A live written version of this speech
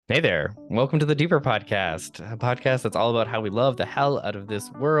Hey there. Welcome to the Deeper Podcast, a podcast that's all about how we love the hell out of this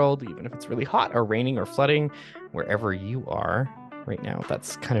world, even if it's really hot or raining or flooding, wherever you are right now.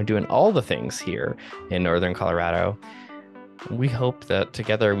 That's kind of doing all the things here in Northern Colorado. We hope that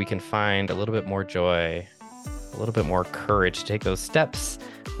together we can find a little bit more joy, a little bit more courage to take those steps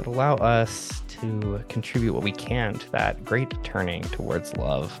that allow us to contribute what we can to that great turning towards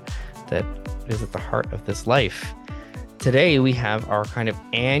love that is at the heart of this life. Today, we have our kind of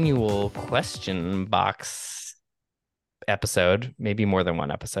annual question box episode, maybe more than one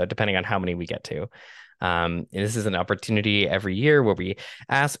episode, depending on how many we get to. This is an opportunity every year where we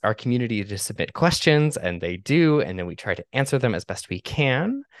ask our community to submit questions, and they do, and then we try to answer them as best we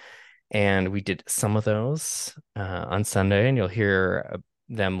can. And we did some of those on Sunday, and you'll hear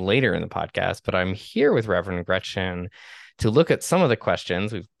them later in the podcast. But I'm here with Reverend Gretchen to look at some of the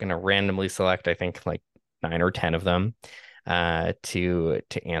questions. We're going to randomly select, I think, like 9 or 10 of them to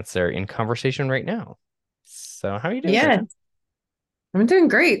answer in conversation right now. So how are you doing? Yeah, Gretchen? I'm doing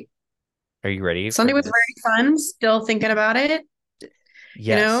great. Are you ready Sunday for was this? very fun. Still thinking about it.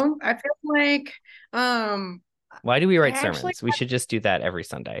 Yes. I feel like um Why do we I write actually sermons? We should just do that every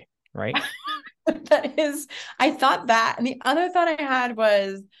Sunday, right? that is I thought that, and the other thought I had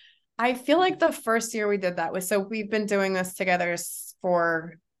was I feel like the first year we did that was, so we've been doing this together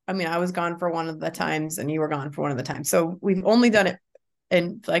for, I mean, I was gone for one of the times and you were gone for one of the times. So we've only done it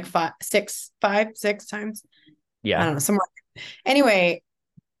in like five, six times. I Yeah. don't know, somewhere. Anyway,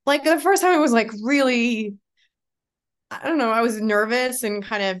 like the first time it was like really, I don't know, I was nervous and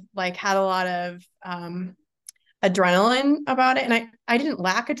kind of like had a lot of adrenaline about it. And I didn't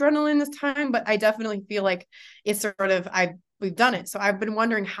lack adrenaline this time, but I definitely feel like it's sort of we've done it. So I've been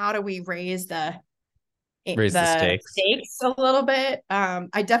wondering, how do we raise Raise the the stakes. stakes a little bit?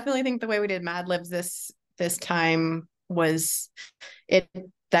 I definitely think the way we did Mad Libs this time was it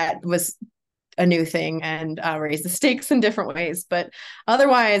that was a new thing, and raise the stakes in different ways. But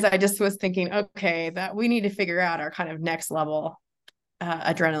otherwise, I just was thinking, okay, that we need to figure out our kind of next level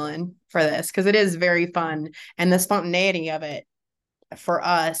adrenaline for this, because it is very fun, and the spontaneity of it for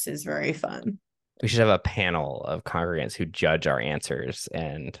us is very fun. We should have a panel of congregants who judge our answers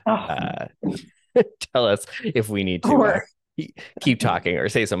and Oh, tell us if we need to or keep talking or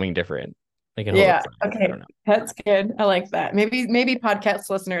say something different. They can hold up yeah, signs. I okay, don't know. that's good. I like that. Maybe podcast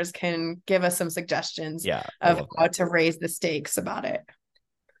listeners can give us some suggestions Yeah, I of love how that. to raise the stakes about it.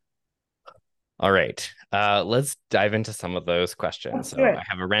 All right. Let's dive into some of those questions. Let's do So it. I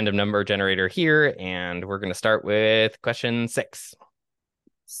have a random number generator here, and we're going to start with question 6.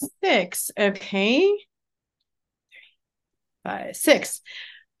 6. Okay. 5, 6.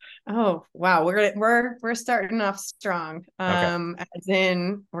 Oh wow, we're starting off strong. Okay. As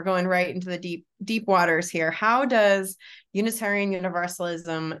in we're going right into the deep waters here. How does Unitarian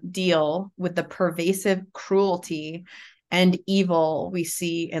Universalism deal with the pervasive cruelty and evil we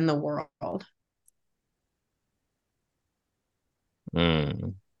see in the world?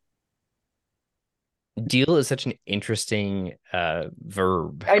 Mm. Deal is such an interesting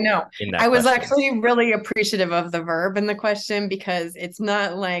verb I know. in that I was question. actually really appreciative of the verb in the question, because it's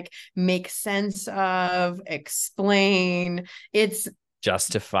not like make sense of, explain. It's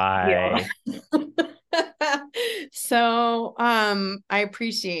Justify. deal. So I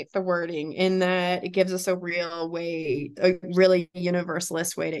appreciate the wording in that it gives us a real way, a really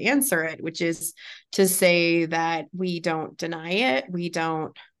universalist way to answer it, which is to say that we don't deny it, we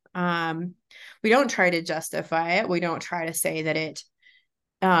don't try to justify it, we don't try to say that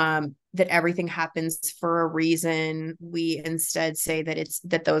that everything happens for a reason. We instead say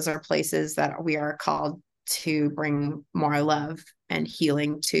that those are places that we are called to bring more love and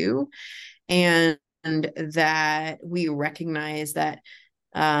healing to, and that we recognize that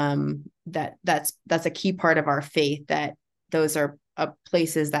that's a key part of our faith, that those are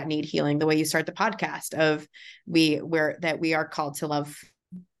places that need healing. The way you start the podcast of we are called to love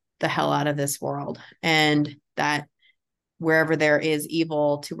the hell out of this world, and that wherever there is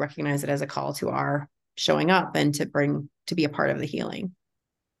evil, to recognize it as a call to our showing up and to be a part of the healing.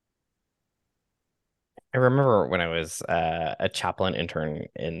 I remember when I was a chaplain intern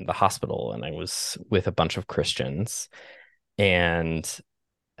in the hospital, and I was with a bunch of Christians, and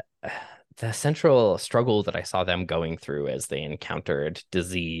uh, the central struggle that I saw them going through as they encountered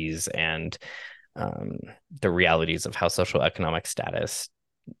disease and um, the realities of how social economic status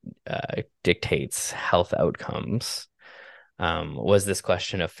dictates health outcomes was this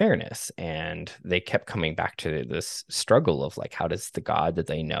question of fairness. And they kept coming back to this struggle of like, how does the God that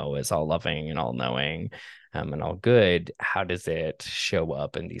they know is all loving and all knowing and all good, how does it show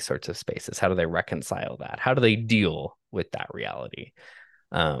up in these sorts of spaces? How do they reconcile that? How do they deal with that reality?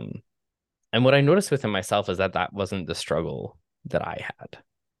 Um, and what I noticed within myself is that that wasn't the struggle that I had.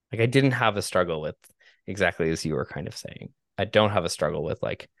 Like I didn't have a struggle with exactly as you were kind of saying. I don't have a struggle with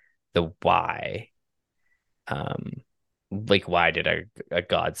like the why. Um, like why did a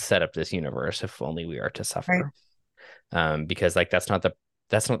God set up this universe if only we are to Right. suffer? Because like that's not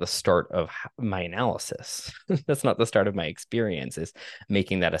the start of my analysis. That's not the start of my experience. Is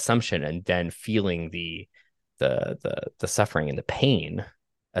making that assumption and then feeling the suffering and the pain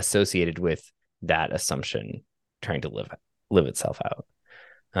associated with that assumption trying to live itself out.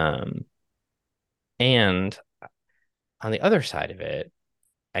 Um, and on the other side of it,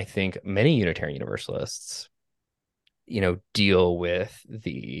 I think many Unitarian Universalists, deal with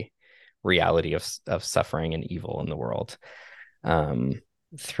the reality of suffering and evil in the world um,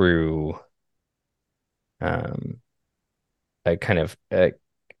 through um, a kind of a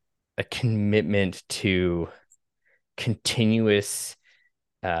commitment to continuous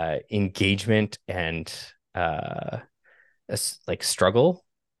engagement and like struggle,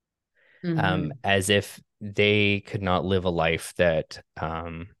 Mm-hmm. as if they could not live a life that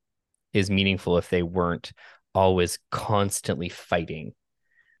is meaningful if they weren't always constantly fighting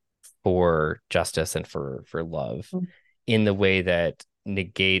for justice and for love in the way that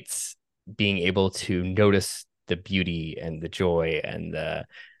negates being able to notice the beauty and the joy and the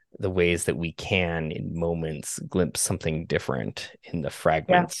ways that we can in moments glimpse something different in the Yeah.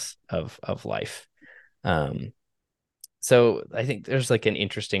 fragments of life. um so I think there's like an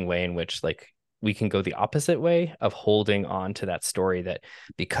interesting way in which like we can go the opposite way of holding on to that story that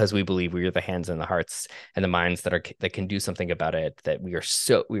because we believe we are the hands and the hearts and the minds that can do something about it, that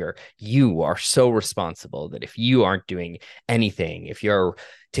you are so responsible that if you aren't doing anything, if you're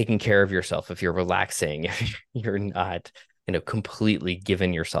taking care of yourself, if you're relaxing, if you're not, completely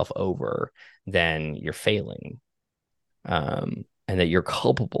given yourself over, then you're failing. And that you're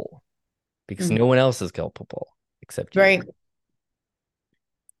culpable because Mm. no one else is culpable except you. Right.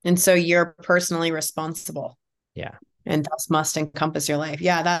 And so you're personally responsible Yeah. and thus must encompass your life.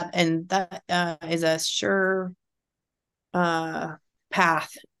 Yeah, that is a sure uh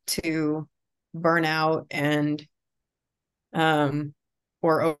path to burnout and um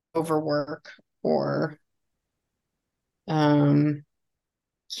overwork or um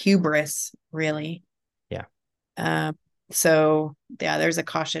hubris, really. Yeah. Um so yeah, there's a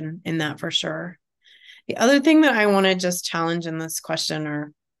caution in that for sure. The other thing that I want to just challenge in this question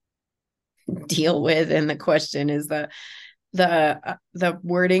or deal with in the question is the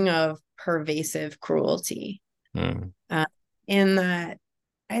wording of pervasive cruelty. Mm. Uh, in that,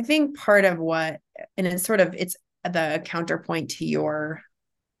 I think part of what, and it's the counterpoint to your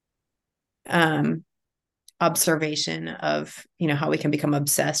um, observation of how we can become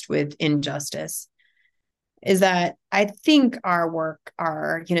obsessed with injustice, is that I think our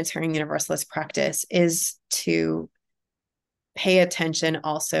Unitarian Universalist practice is to pay attention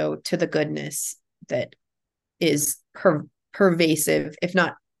also to the goodness that is pervasive, if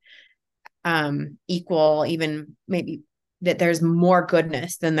not equal, even maybe that there's more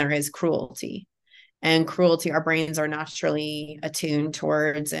goodness than there is cruelty. And cruelty, our brains are naturally attuned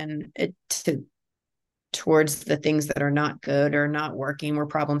towards towards the things that are not good or not working. We're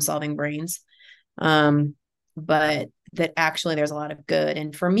problem solving brains. But that actually there's a lot of good.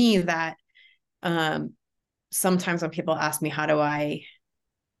 And for me, that sometimes when people ask me, how do I,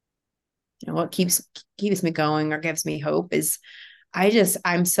 what keeps me going or gives me hope, is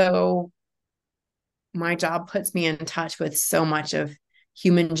I'm so, my job puts me in touch with so much of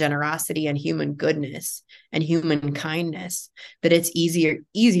human generosity and human goodness and human kindness that it's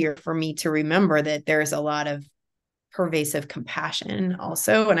easier for me to remember that there's a lot of pervasive compassion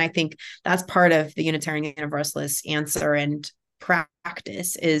also. And I think that's part of the Unitarian Universalist answer and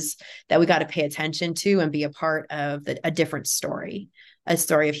practice, is that we got to pay attention to and be a part of a different story, a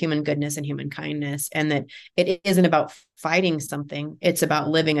story of human goodness and human kindness, and that it isn't about fighting something, it's about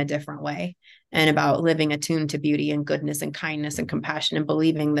living a different way and about living attuned to beauty and goodness and kindness and compassion, and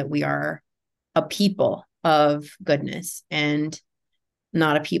believing that we are a people of goodness and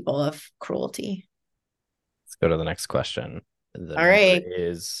not a people of cruelty. Let's go to the next question. The All number right.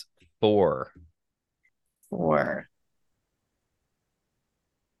 is 4. Four.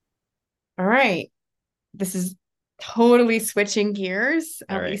 All right. This is totally switching gears,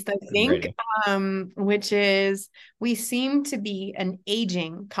 All at right. least I I'm think, ready. which is, we seem to be an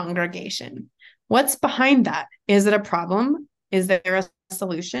aging congregation. What's behind that? Is it a problem? Is there a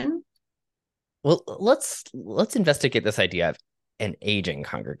solution? Well, let's investigate this idea of an aging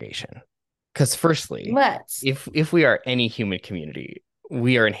congregation. Because firstly, Let's. if we are any human community,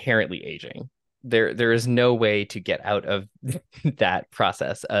 we are inherently aging. there is no way to get out of that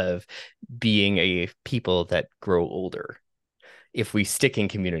process of being a people that grow older. If we stick in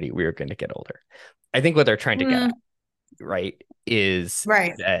community, we are going to get older. I think what they're trying to get at, right, is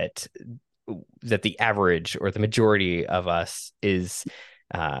Right. that the average or the majority of us is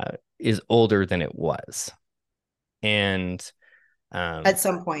older than it was, and At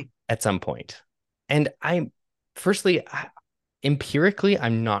some point. at some point. And firstly, empirically,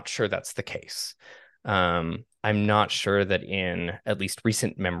 I'm not sure that's the case. I'm not sure that in at least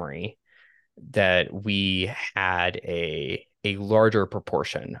recent memory that we had a larger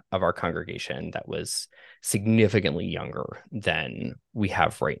proportion of our congregation that was significantly younger than we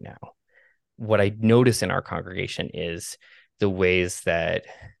have right now. What I notice in our congregation is the ways that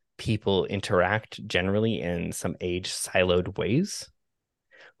people interact generally in some age siloed ways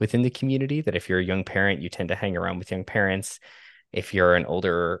within the community. That if you're a young parent, you tend to hang around with young parents. If you're an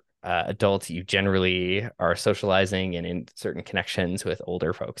older adult, you generally are socializing and in certain connections with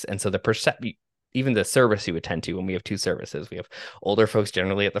older folks. And so even the service you attend to, when we have two services, we have older folks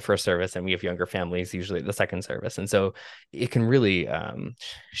generally at the first service, and we have younger families usually at the second service. And so it can really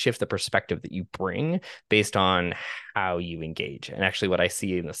shift the perspective that you bring based on how you engage. And actually, what I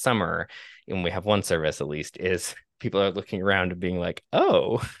see in the summer, when we have one service at least, is people are looking around and being like,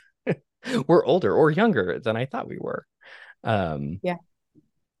 oh, we're older or younger than I thought we were. Yeah.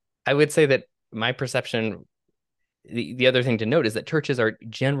 I would say that my perception, the other thing to note is that churches are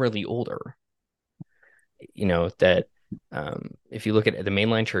generally older. That if you look at the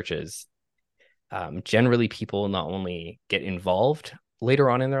mainline churches, generally people not only get involved later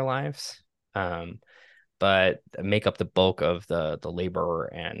on in their lives, but make up the bulk of the labor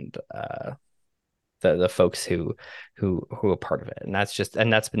and the folks who are part of it. And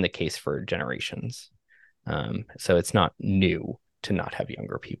that's been the case for generations. So it's not new to not have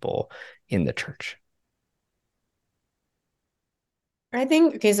younger people in the church. I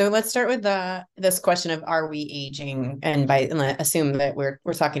think, okay, so let's start with this question of, are we aging? And assume that we're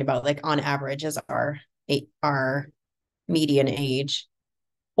talking about, like, on average, is our median age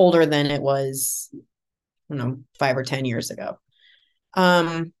older than it was, I don't know, 5 or 10 years ago.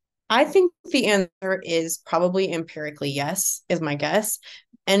 I think the answer is probably empirically yes, is my guess.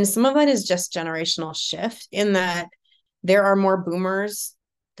 And some of that is just generational shift, in that there are more boomers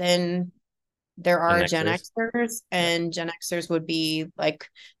than there are Gen Xers, and Gen Xers would be, like,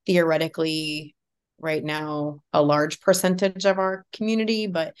 theoretically right now a large percentage of our community,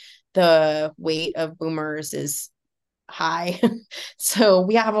 but the weight of boomers is high. So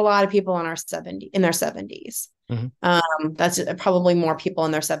we have a lot of people in their 70s. Mm-hmm. That's probably more people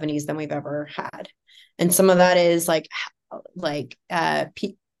in their 70s than we've ever had. And some of that is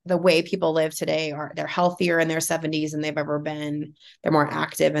the way people live today, they're healthier in their 70s than they've ever been. They're more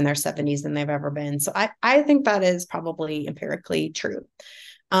active in their 70s than they've ever been. So I think that is probably empirically true.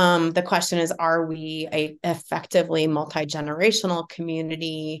 The question is, are we a effectively multi-generational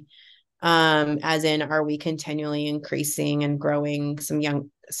community? As in, are we continually increasing and growing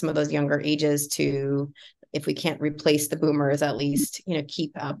some of those younger ages to, if we can't replace the boomers, at least,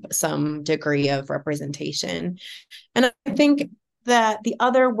 keep up some degree of representation? And I think that the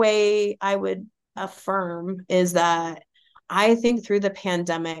other way I would affirm is that I think through the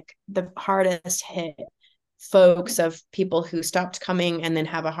pandemic, the hardest hit folks of people who stopped coming and then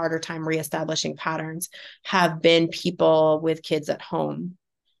have a harder time reestablishing patterns have been people with kids at home,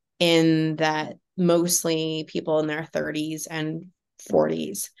 in that mostly people in their 30s and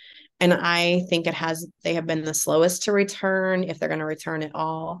 40s. And I think they have been the slowest to return, if they're going to return at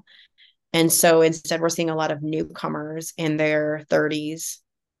all. And so instead, we're seeing a lot of newcomers in their 30s,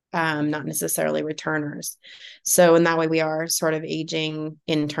 not necessarily returners. So in that way, we are sort of aging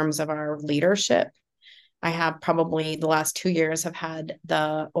in terms of our leadership. I have probably the last 2 years have had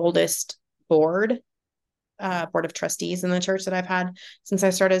the oldest board of trustees in the church that I've had since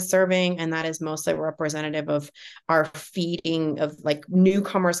I started serving. And that is mostly representative of our feeding of, like,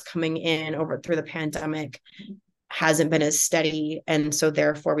 newcomers coming in through the pandemic hasn't been as steady. And so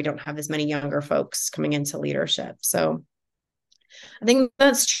therefore we don't have as many younger folks coming into leadership. So I think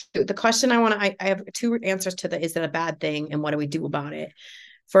that's true. The question I have two answers to that. Is that a bad thing? And what do we do about it?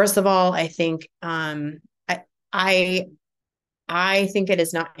 First of all, I think, I think it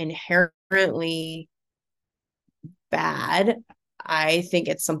is not inherently bad. I think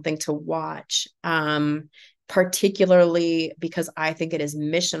it's something to watch, particularly because I think it is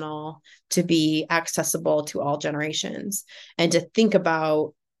missional to be accessible to all generations, and to think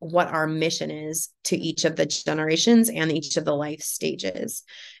about what our mission is to each of the generations and each of the life stages.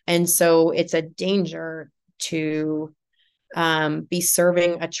 And so it's a danger to be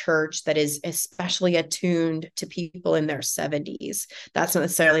serving a church that is especially attuned to people in their 70s. That's not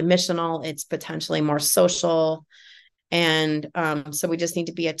necessarily missional, it's potentially more social. And so we just need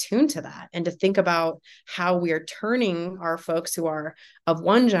to be attuned to that and to think about how we are turning our folks who are of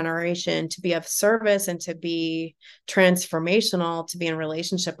one generation to be of service and to be transformational, to be in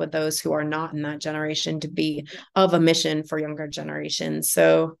relationship with those who are not in that generation, to be of a mission for younger generations.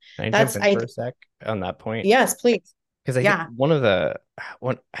 So Can I jump that's, in for a sec on that point? yes, please. Because I think Yeah. one of the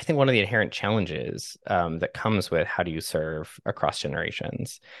inherent challenges that comes with how do you serve across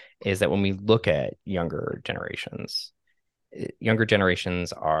generations is that when we look at younger generations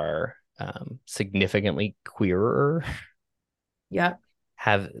are significantly queerer, Yep.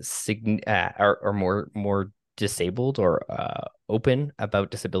 are more disabled or open about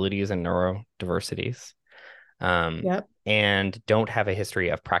disabilities and neurodiversities, Yep. and don't have a history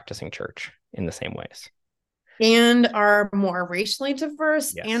of practicing church in the same ways. And are more racially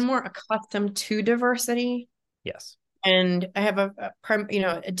diverse and Yes. more accustomed to diversity. Yes. And I have a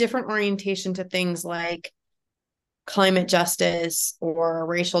different orientation to things like climate justice or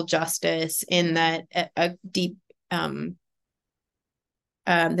racial justice, in that a deep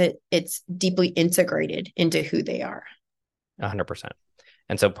that it's deeply integrated into who they are. 100%.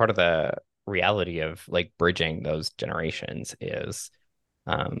 And so part of the reality of like bridging those generations is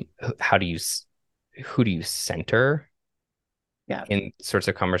how do you who do you center Yeah. in sorts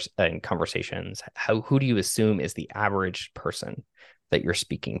of conversations? Who do you assume is the average person that you're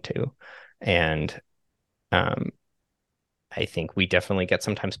speaking to? And um, I think we definitely get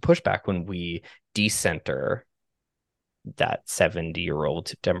sometimes pushback when we decenter that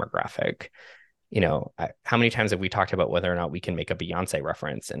 70-year-old demographic. How many times have we talked about whether or not we can make a Beyonce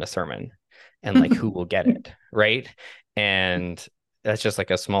reference in a sermon and like who will get it, right? And that's just like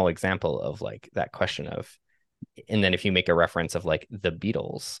a small example of like that question of, and then if you make a reference of like the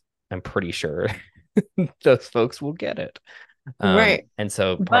Beatles, I'm pretty sure those folks will get it. Right. And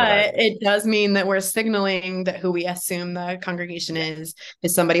so part of that, But it does mean that we're signaling that who we assume the congregation yeah, is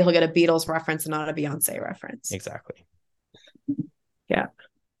somebody who'll get a Beatles reference and not a Beyonce reference. exactly. Yeah.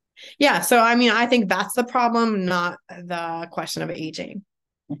 Yeah. So, I mean, I think that's the problem, not the question of aging.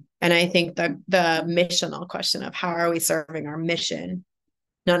 And I think the missional question of how are we serving our mission,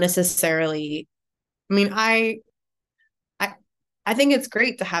 not necessarily. I mean, I, I think it's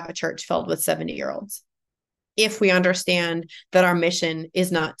great to have a church filled with 70-year-olds if we understand that our mission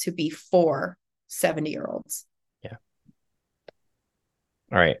is not to be for 70-year-olds. Yeah.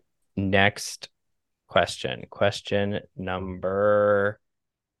 All right. Next question. Question number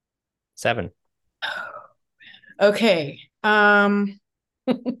 7. Okay. God,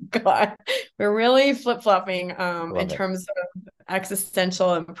 we're really flip-flopping in Love it. terms of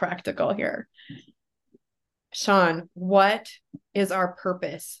existential and practical here. Sean, what is our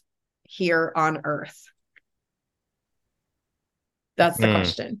purpose here on earth? That's the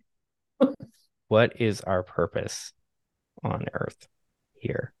question. What is our purpose on earth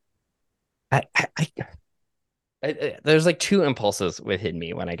here? There's like two impulses within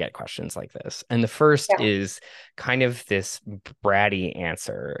me when I get questions like this. And the first Yeah. is kind of this bratty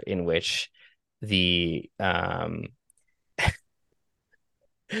answer in which the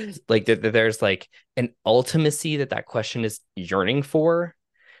like there's like an ultimacy that question is yearning for,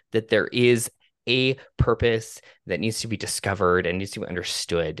 that there is a purpose that needs to be discovered and needs to be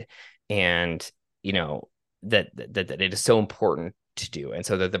understood, and that it is so important to do. And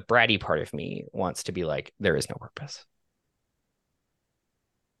so the bratty part of me wants to be like, there is no purpose.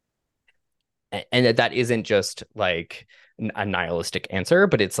 And that isn't just like a nihilistic answer,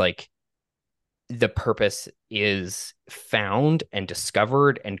 but it's like the purpose is found and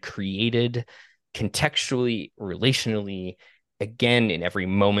discovered and created contextually, relationally, again, in every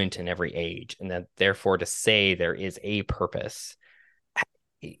moment and every age. And that therefore to say there is a purpose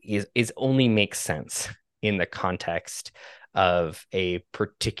is only makes sense in the context of a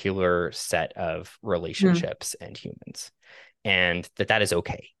particular set of relationships and humans, and that is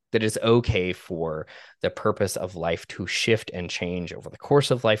okay. That is okay for the purpose of life to shift and change over the course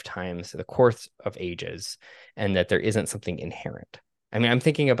of lifetimes, the course of ages, and that there isn't something inherent. I mean, I'm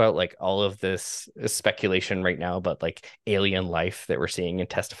thinking about like all of this speculation right now about like alien life that we're seeing and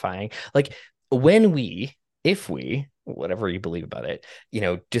testifying. Like if we, whatever you believe about it,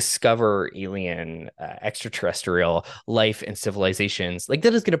 discover alien extraterrestrial life and civilizations, like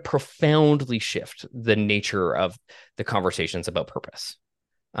that is going to profoundly shift the nature of the conversations about purpose.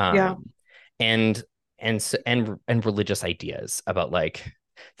 Yeah. And religious ideas about like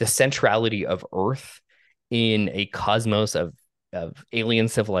the centrality of Earth in a cosmos of of alien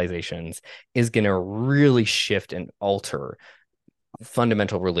civilizations is going to really shift and alter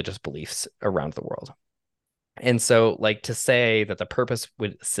fundamental religious beliefs around the world. And so, like, to say that the purpose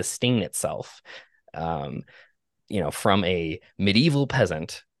would sustain itself, um, from a medieval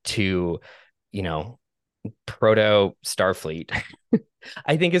peasant to, you know, proto Starfleet,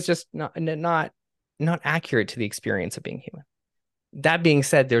 I think is just not accurate to the experience of being human. That being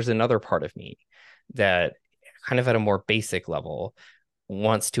said, there's another part of me that kind of at a more basic level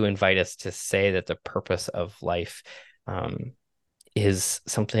wants to invite us to say that the purpose of life is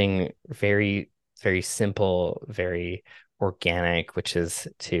something very, very simple, very organic, which is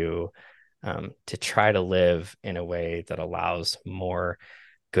to try to live in a way that allows more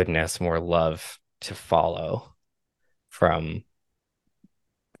goodness, more love to follow from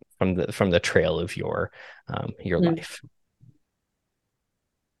the trail of your Mm. life.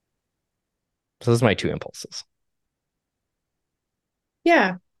 So those are my two impulses.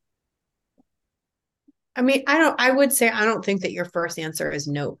 Yeah. I mean, I would say I don't think that your first answer is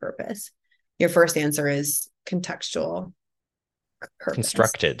no purpose. Your first answer is contextual purpose.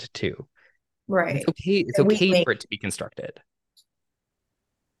 Constructed too. It's Right. okay. It's And we okay make, for it to be constructed.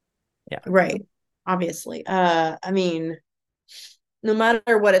 Yeah. right. Obviously. I mean, no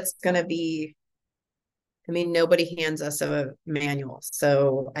matter what it's gonna be, I mean, nobody hands us a manual.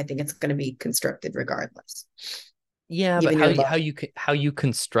 So I think it's gonna be constructed regardless. Yeah, but Even your love. how you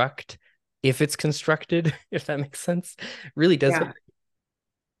construct, if it's constructed, if that makes sense, really does Yeah. vary.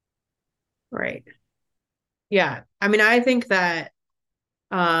 Right. Yeah. I mean, I think that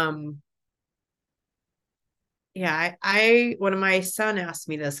um yeah, when my son asked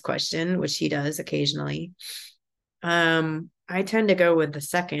me this question, which he does occasionally, I tend to go with the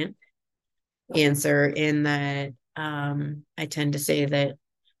second answer in that I tend to say that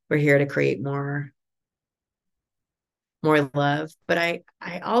we're here to create more love, but I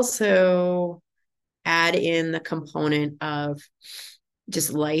also add in the component of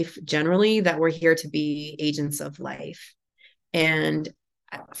just life generally, that we're here to be agents of life. And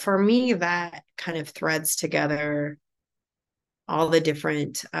for me, that kind of threads together all the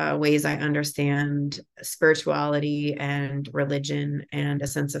different ways I understand spirituality and religion and a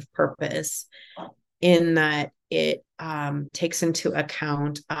sense of purpose, in that it takes into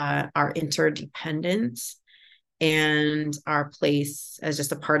account our interdependence and our place as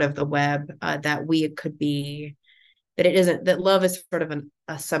just a part of the web, that we could be, that it isn't, that love is sort of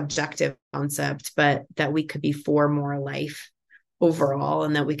a subjective concept, but that we could be for more life overall,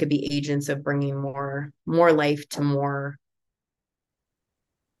 and that we could be agents of bringing more life to more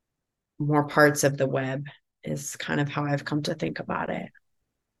parts of the web, is kind of how I've come to think about it.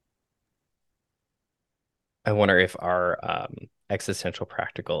 I wonder if our existential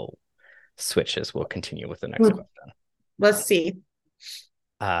practical switches will continue with the next Hmm. question. Let's see.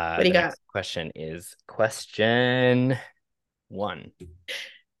 What do The you got? next question is question 1.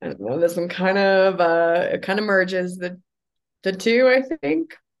 I don't know. This one kind of it kind of merges the two, I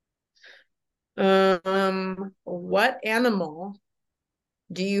think. What animal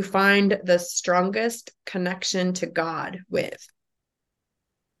do you find the strongest connection to God with?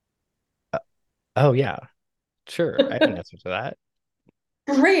 Oh yeah, sure. I have an answer to that.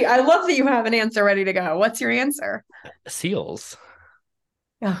 Great. I love that you have an answer ready to go. What's your answer? Seals,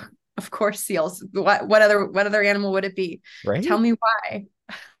 Oh, of course, seals. What other animal would it be? Tell right? me why.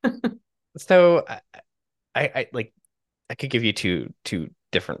 So I like I could give you two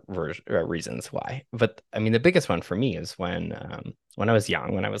different reasons why, but I mean the biggest one for me is when I was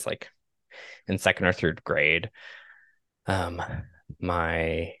young, when I was like in second or third grade, um,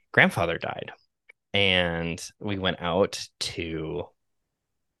 my grandfather died, and we went out to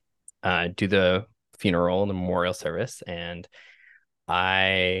do the funeral and the memorial service, and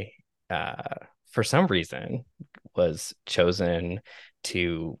I, for some reason, was chosen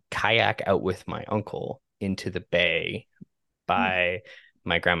to kayak out with my uncle into the bay by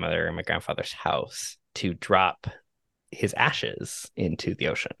my grandmother and my grandfather's house to drop his ashes into the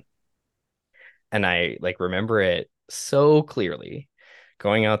ocean. And I like remember it so clearly.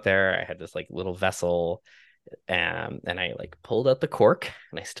 Going out there, I had this like little vessel, and I like pulled out the cork,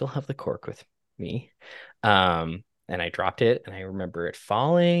 and I still have the cork with me. And I dropped it, and I remember it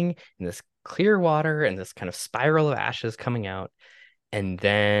falling in this clear water and this kind of spiral of ashes coming out. And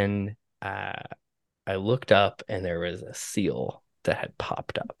then I looked up, and there was a seal that had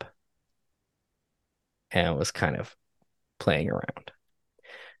popped up and was kind of playing around.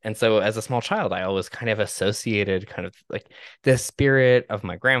 And so as a small child, I always kind of associated kind of like the spirit of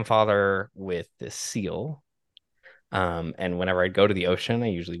my grandfather with this seal. And whenever I'd go to the ocean, I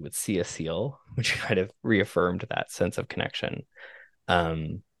usually would see a seal, which kind of reaffirmed that sense of connection.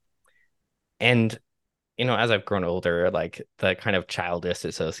 Um, and as I've grown older, like the kind of childish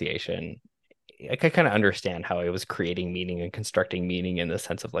association, I could kind of understand how I was creating meaning and constructing meaning in the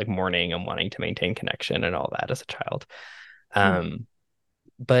sense of like mourning and wanting to maintain connection and all that as a child. Mm. Um,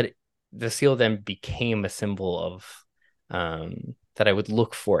 but the seal then became a symbol of that I would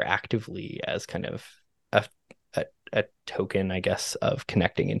look for actively as kind of a, a token, I guess, of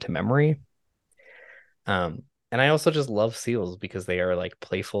connecting into memory. And I also just love seals because they are like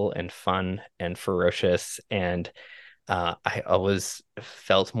playful and fun and ferocious. And I always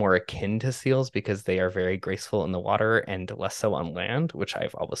felt more akin to seals because they are very graceful in the water and less so on land, which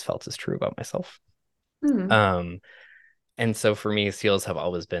I've always felt is true about myself. Mm. Um, and so for me, seals have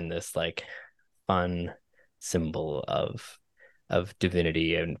always been this like fun symbol of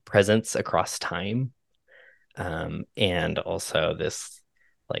divinity and presence across time. And also this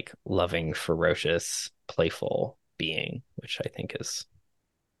like loving, ferocious, playful being, which I think is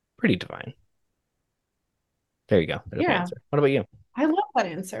pretty divine. There you go. There's my Yeah, answer. What about you? I love that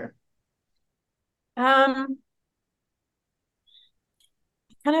answer. Um,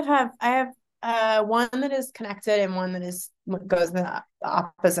 I have one that is connected and one that is goes in the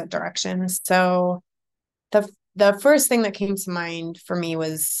opposite direction. So the first thing that came to mind for me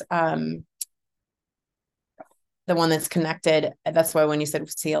was the one that's connected. That's why when you said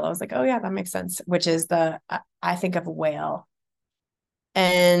seal, I was like, oh yeah, that makes sense. Which is I think of a whale,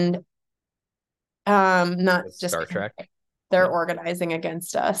 and not just Star because Trek. they're Yeah. organizing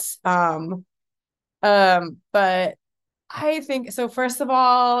against us. But I think so. First of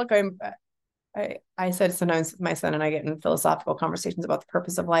all, I said sometimes my son and I get in philosophical conversations about the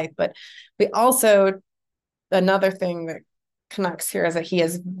purpose of life, but we also, another thing that connects here is that he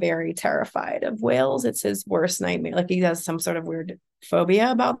is very terrified of whales. It's his worst nightmare. Like he has some sort of weird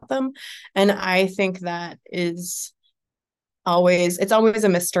phobia about them. And I think that is it's always a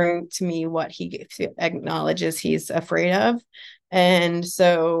mystery to me what he acknowledges he's afraid of. And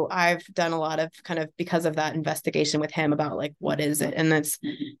so I've done a lot of kind of because of that investigation with him about like what is it, and that's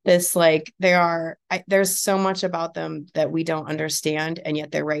this like there's so much about them that we don't understand, and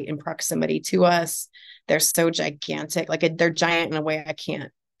yet they're right in proximity to us. They're so gigantic, like they're giant in a way I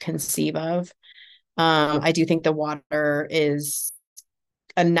can't conceive of. I do think the water is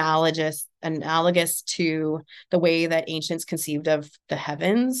analogous to the way that ancients conceived of the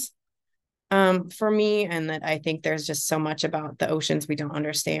heavens, for me, and that I think there's just so much about the oceans we don't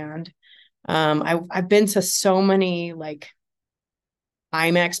understand. I've been to so many like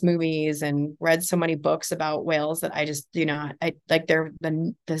IMAX movies and read so many books about whales that I just do not. I like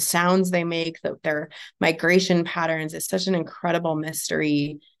the sounds they make, their migration patterns. It's such an incredible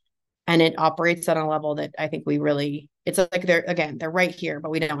mystery, and it operates on a level that I think it's like they're right here,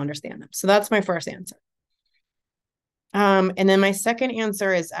 but we don't understand them. So that's my first answer. And then my second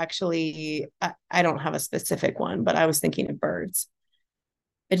answer is actually, I don't have a specific one, but I was thinking of birds.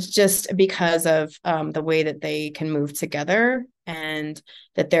 It's just because of the way that they can move together, and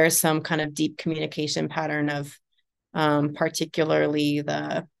that there's some kind of deep communication pattern of particularly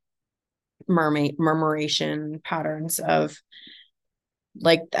the murmuration patterns of,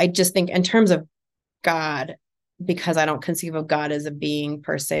 like, I just think in terms of God, because I don't conceive of God as a being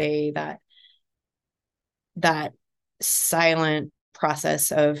per se, that silent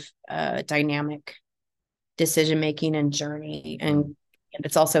process of dynamic decision making and journey, and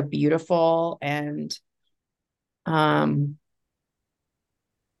it's also beautiful and um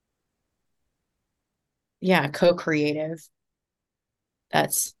yeah, co-creative.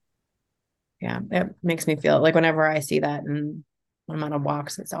 That's Yeah, it makes me feel like whenever I see that and when I'm on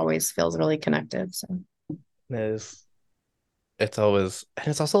walks, it always feels really connected. So There's it's always and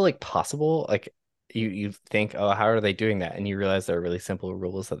it's also like possible like you think, oh, how are they doing that, and you realize there are really simple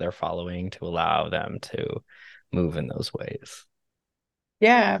rules that they're following to allow them to move in those ways.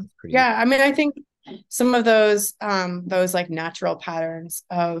 yeah, It's pretty. yeah. I mean, I think some of those like natural patterns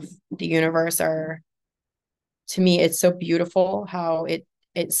of the universe are, to me, it's so beautiful how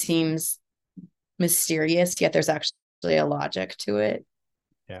it seems mysterious, yet there's actually a logic to it.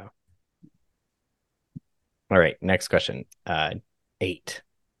 Yeah. All right, next question. 8.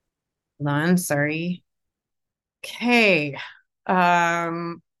 Hold on, sorry. Okay.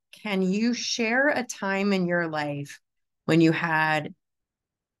 Um, can you share a time in your life when you had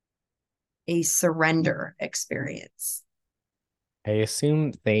a surrender experience? I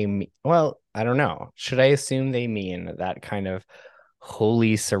assume well, I don't know. Should I assume they mean that kind of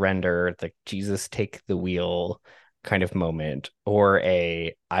holy surrender, like Jesus take the wheel kind of moment, or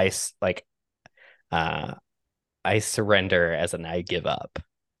a like uh I surrender as an I give up.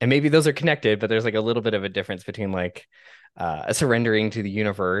 And maybe those are connected, but there's like a little bit of a difference between like surrendering to the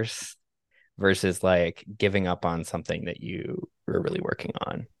universe versus like giving up on something that you were really working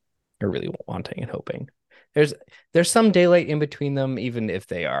on or really wanting and hoping. There's there's some daylight in between them, even if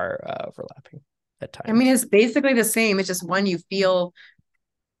they are overlapping at I mean, times. it's basically the same. It's just one you feel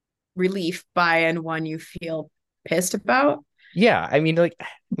relief by and one you feel pissed about. Yeah, I mean, like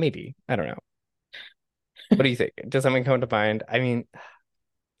maybe I don't know. What do you think? Does something come to mind? I mean,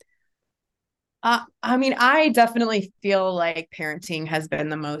 I mean, I definitely feel like parenting has been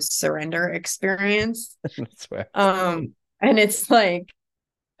the most surrender experience. that's what I was thinking. Um, and it's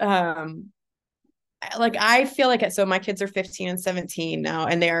um, like I feel like it. So my kids are 15 and 17 now,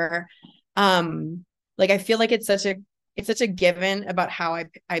 and they're, like I feel like it's such a given about how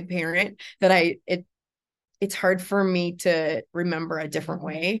I parent that it's hard for me to remember a different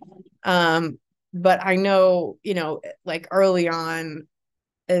way. Um, but I know, like early on,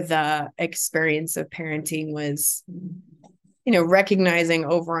 the experience of parenting was, recognizing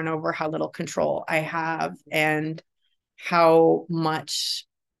over and over how little control I have and how much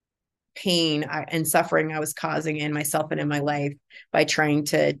pain and suffering I was causing in myself and in my life by trying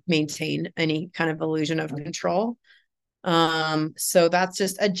to maintain any kind of illusion of control. So that's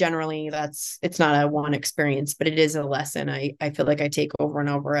just a generally that's it's not a one experience, but it is a lesson I feel like I take over and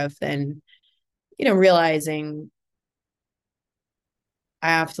over of then, realizing I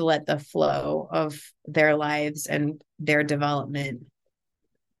have to let the flow of their lives and their development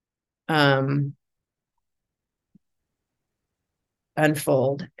um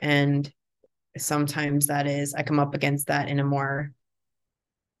unfold. And sometimes that is I come up against that in a more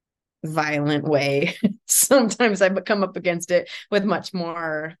violent way. Sometimes I come up against it with much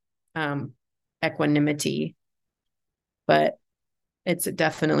more um equanimity, but it's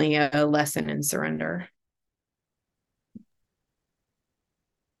definitely a lesson in surrender.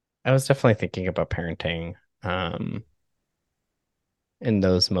 I was definitely thinking about parenting in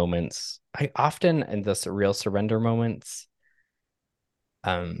those moments. I often in the real surrender moments,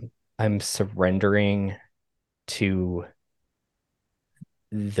 um, I'm surrendering to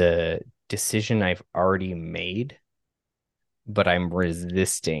the decision I've already made, but I'm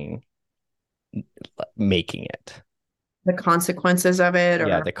resisting making it. The consequences of it,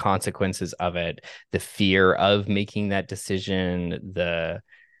 Yeah, or the consequences of it, the fear of making that decision, the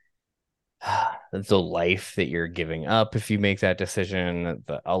life that you're giving up if you make that decision,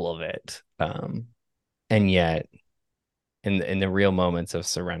 the all of it. And yet in the real moments of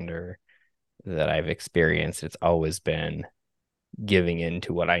surrender that I've experienced, it's always been giving in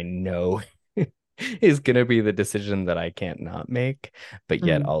to what I know is going to be the decision that I can't not make, but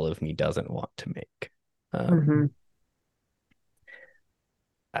yet mm-hmm. all of me doesn't want to make. Mm-hmm.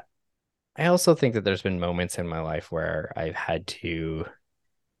 I I also think that there's been moments in my life where I've had to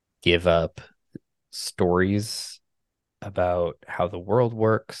give up stories about how the world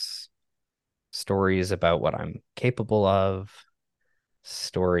works, stories about what I'm capable of,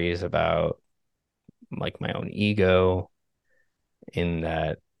 stories about like my own ego, in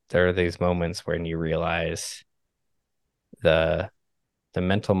that there are these moments when you realize the the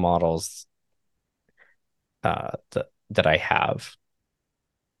mental models that I have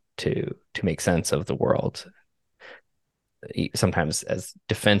to make sense of the world, sometimes as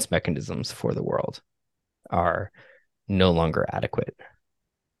defense mechanisms for the world, are no longer adequate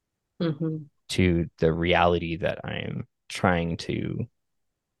Mm-hmm. to the reality that I'm trying to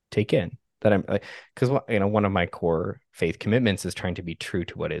take in. That I'm like, because one of my core faith commitments is trying to be true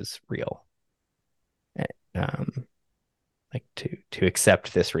to what is real, um, like to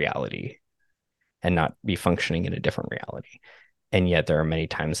accept this reality and not be functioning in a different reality. And yet, there are many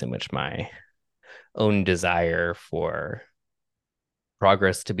times in which my own desire for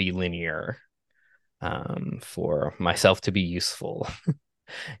progress to be linear, for myself to be useful,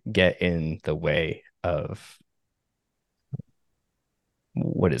 get in the way of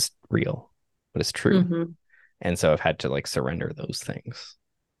what is real, what is true. Mm-hmm. And so I've had to like surrender those things,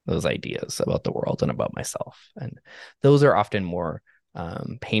 those ideas about the world and about myself. And those are often more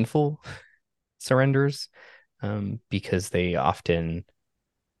painful surrenders, because they often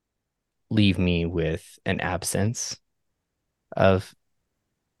leave me with an absence of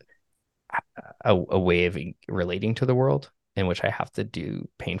a way of relating to the world in which I have to do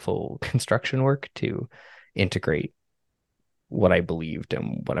painful construction work to integrate what I believed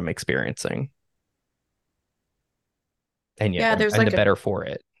and what I'm experiencing. And yet Yeah, there's I'm the like a better for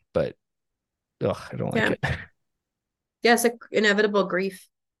it. But ugh, I don't like yeah, it. yeah, it's an inevitable grief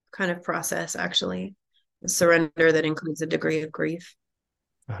kind of process, actually. A surrender that includes a degree of grief.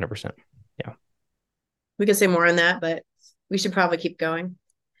 100%. Yeah. We could say more on that, but we should probably keep going.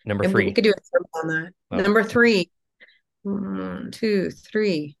 Number And we three. could do a survey on that. Oh, Number three. 1, 2,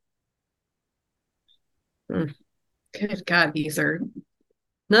 3. Good God, these are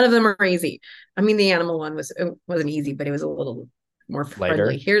none of them are easy. I mean, the animal one wasn't easy, but it was a little more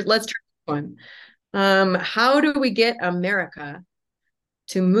friendly. lighter. Let's try one. How do we get America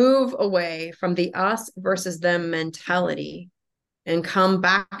to move away from the us versus them mentality and come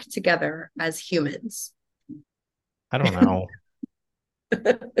back together as humans? I don't know.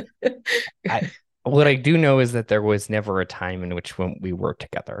 I what I do know is that there was never a time in which when we were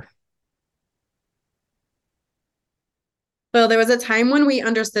together. Well, there was a time when we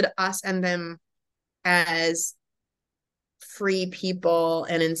understood us and them as free people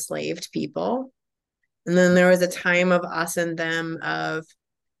and enslaved people. And then there was a time of us and them of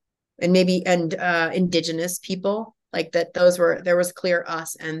and indigenous people, like that there was clear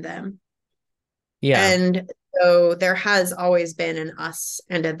us and them. Yeah. And so there has always been an us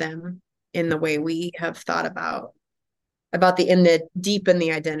and a them in the way we have thought about the deep in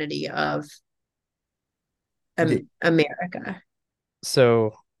the identity of The, America.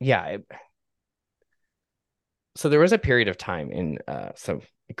 so yeah, so there was a period of time in so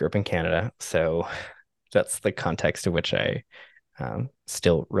I grew up in Canada, so that's the context to which I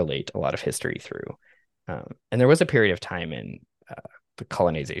still relate a lot of history through. And there was a period of time in the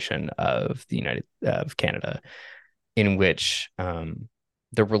colonization of the United of Canada in which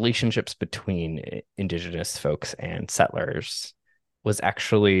the relationships between Indigenous folks and settlers was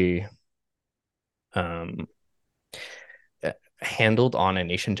actually um, handled on a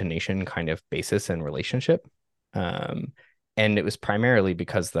nation to nation kind of basis and relationship. Um, and it was primarily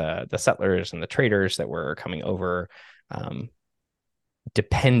because the settlers and the traders that were coming over um,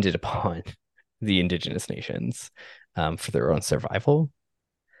 depended upon the indigenous nations for their own survival.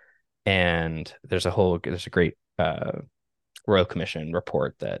 And there's a great Royal Commission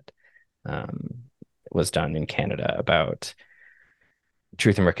report that was done in Canada about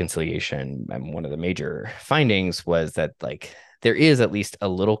truth and reconciliation. And one of the major findings was that like there is at least a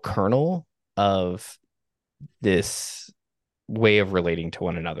little kernel of this way of relating to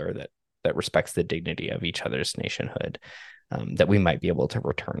one another that respects the dignity of each other's nationhood that we might be able to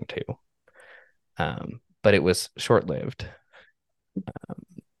return to. But it was short lived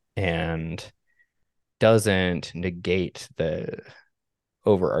and doesn't negate the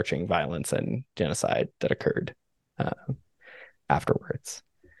overarching violence and genocide that occurred uh, afterwards.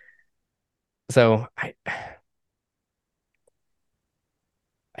 So I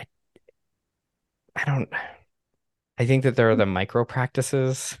I don't I think that there are the micro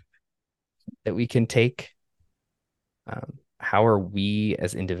practices that we can take. How are we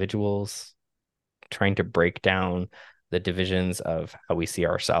as individuals trying to break down the divisions of how we see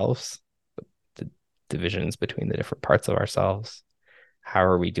ourselves, the divisions between the different parts of ourselves? How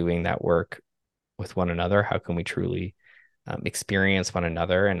are we doing that work with one another? How can we truly experience one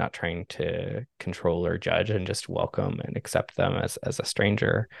another and not trying to control or judge and just welcome and accept them as a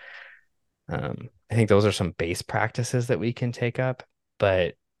stranger? I think those are some base practices that we can take up,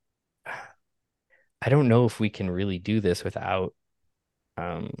 but I don't know if we can really do this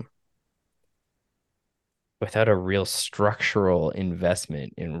um, without a real structural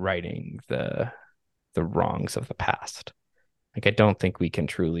investment in righting the wrongs of the past. Like I don't think we can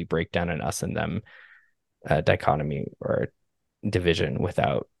truly break down an us and them dichotomy or division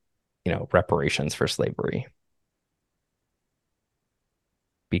without, reparations for slavery.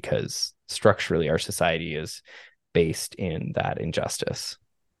 Because structurally our society is based in that injustice.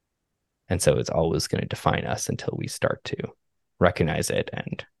 And so it's always going to define us until we start to recognize it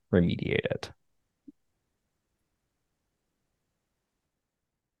and remediate it.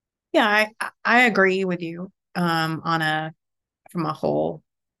 Yeah, I agree with you on a from a whole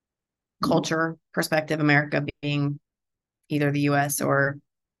culture perspective, America being either the US or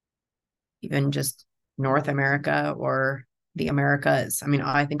even just North America or the Americas. I mean,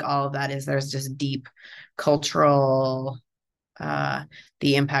 I think all of that is there's just deep cultural uh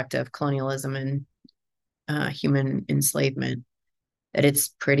the impact of colonialism and human enslavement, that it's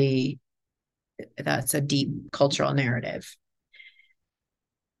pretty that's a deep cultural narrative.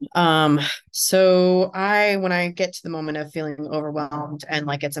 Um, so when I get to the moment of feeling overwhelmed and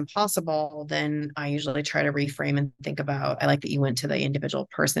like it's impossible, then I usually try to reframe and think about, I like that you went to the individual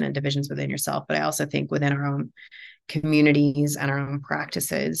person and divisions within yourself, but I also think within our own communities and our own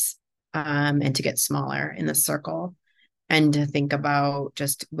practices, and to get smaller in the circle and to think about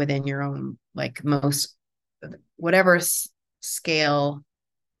just within your own, like most, whatever scale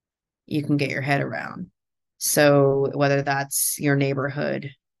you can get your head around. So whether that's your neighborhood,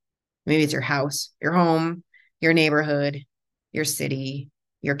 Maybe it's your house, your home, your neighborhood, your city,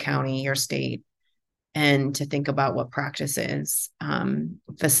 your county, your state, and to think about what practices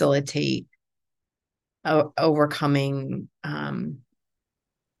facilitate overcoming a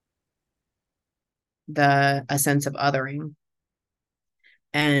sense of othering,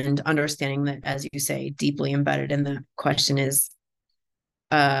 and understanding that, as you say, deeply embedded in the question is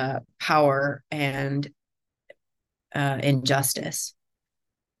power and injustice.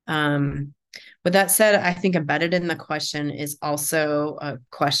 With that said, I think embedded in the question is also a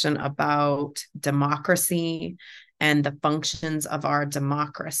question about democracy and the functions of our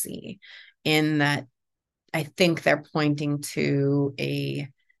democracy, in that I think they're pointing to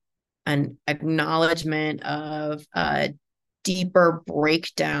an acknowledgement of a deeper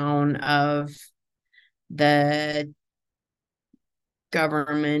breakdown of the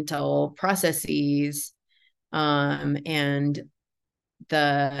governmental processes, and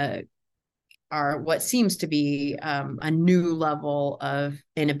the are what seems to be a new level of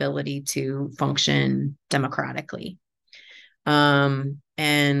inability to function democratically.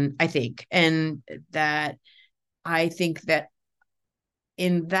 And I think that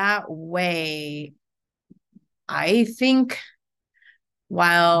in that way, I think,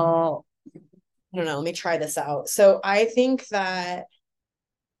 while, I don't know, let me try this out. So I think that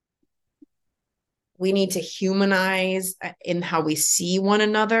we need to humanize in how we see one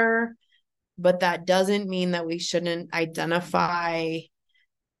another, but that doesn't mean that we shouldn't identify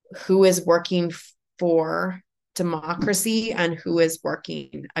who is working for democracy and who is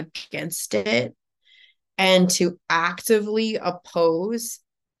working against it, and to actively oppose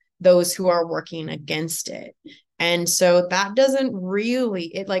those who are working against it. And so that doesn't really,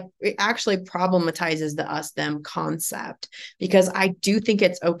 it actually problematizes the us them concept, because I do think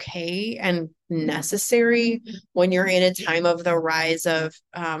it's okay and necessary when you're in a time of the rise of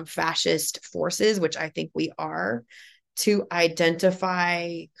fascist forces, which I think we are, to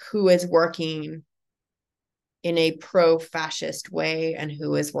identify who is working in a pro-fascist way and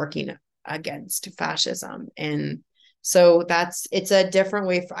who is working against fascism. And so it's a different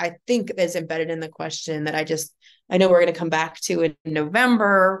way I think is embedded in the question that I know we're going to come back to in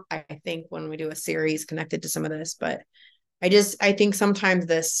November, I think, when we do a series connected to some of this, but I think sometimes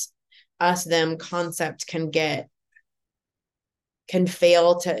this us them concept can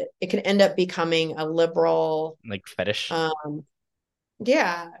end up becoming a liberal, like, fetish.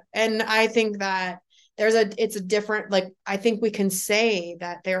 Yeah. And I think that it's a different, like, I think we can say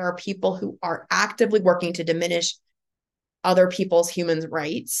that there are people who are actively working to diminish other people's human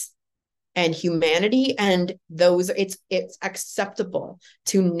rights and humanity, and it's acceptable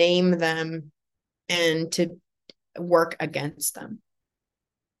to name them and to work against them.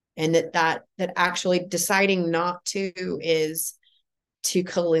 And that actually deciding not to is to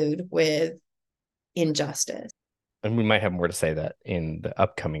collude with injustice. And we might have more to say that in the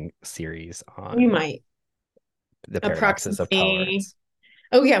upcoming series on We might. the paradoxes of tolerance.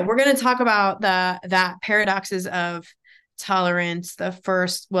 Oh yeah, we're going to talk about that paradoxes of tolerance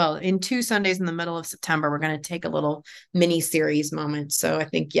in 2 Sundays in the middle of September. We're going to take a little mini series moment. So I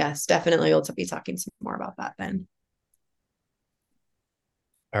think, yes, definitely we'll be talking some more about that then.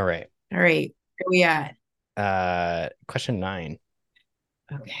 All right. Where are we at? Question 9.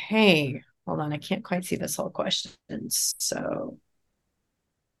 Okay. Hold on. I can't quite see this whole question. So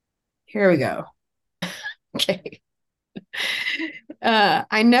here we go. Okay.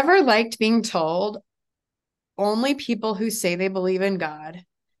 I never liked being told only people who say they believe in God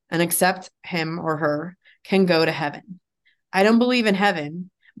and accept him or her can go to heaven. I don't believe in heaven,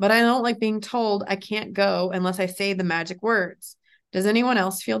 but I don't like being told I can't go unless I say the magic words. Does anyone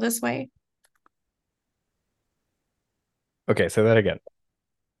else feel this way? Okay, say that again.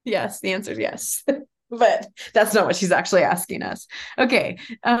 Yes, the answer is yes. But that's not what she's actually asking us. Okay.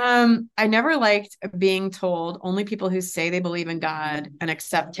 I never liked being told only people who say they believe in God and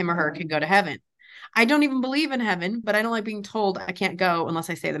accept him or her can go to heaven. I don't even believe in heaven, but I don't like being told I can't go unless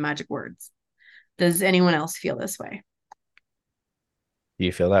I say the magic words. Does anyone else feel this way? Do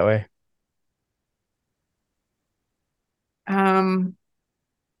you feel that way?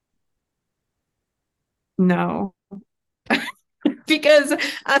 No. because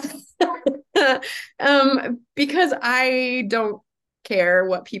because I don't care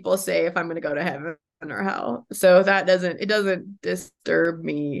what people say if I'm going to go to heaven or hell. So it doesn't disturb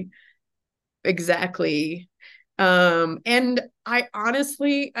me exactly. And I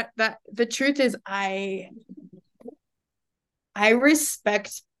honestly, that the truth is, I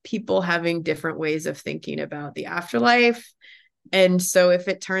respect people having different ways of thinking about the afterlife And so if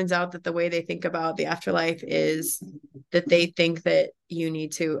it turns out that the way they think about the afterlife is that they think that you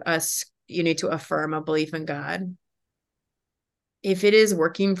need to affirm a belief in God, if it is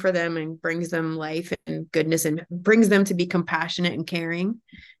working for them and brings them life and goodness and brings them to be compassionate and caring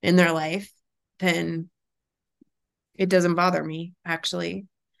in their life, then it doesn't bother me, actually.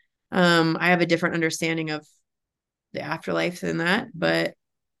 I have a different understanding of the afterlife than that, but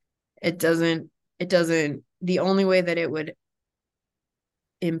it doesn't the only way that it would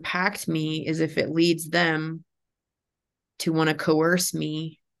impact me is if it leads them to want to coerce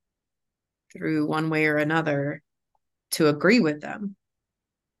me through one way or another to agree with them.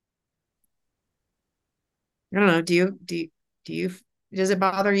 I don't know. Do you, does it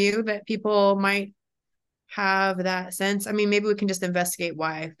bother you that people might have that sense? I mean, maybe we can just investigate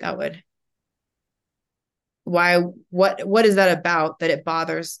why that would, why, what is that about that it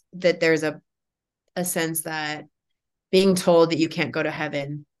bothers that there's a sense that being told that you can't go to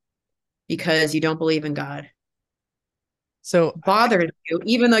heaven because you don't believe in God So bothers you,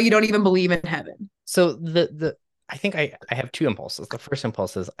 even though you don't even believe in heaven. so the I think I have two impulses. The first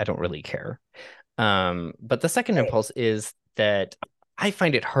impulse is I don't really care. But the second Right. impulse is that I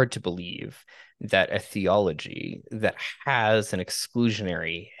find it hard to believe that a theology that has an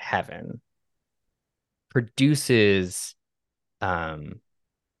exclusionary heaven produces um,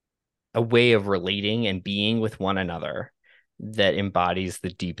 a way of relating and being with one another that embodies the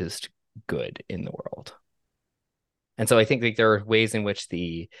deepest good in the world. And so I think like there are ways in which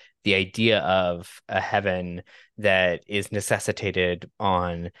the idea of a heaven that is necessitated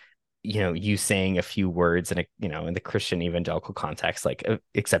on you saying a few words in a in the Christian evangelical context, like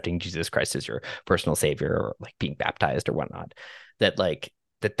accepting Jesus Christ as your personal savior or like being baptized or whatnot, that like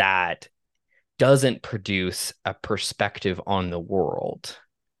that doesn't produce a perspective on the world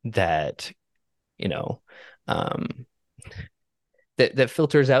that you know um that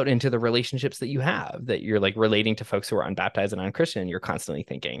filters out into the relationships that you have, that you're like relating to folks who are unbaptized and unchristian. You're constantly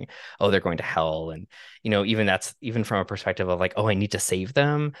thinking, oh, they're going to hell. And, even that's even from a perspective of like, oh, I need to save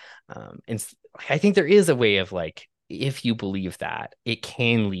them. And I think there is a way of like, if you believe that, it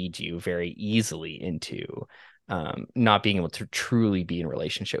can lead you very easily into not being able to truly be in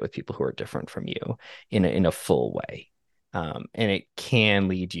relationship with people who are different from you in a full way. And it can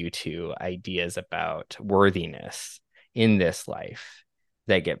lead you to ideas about worthiness in this life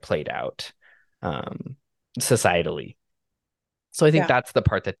that get played out societally. So I think Yeah. that's the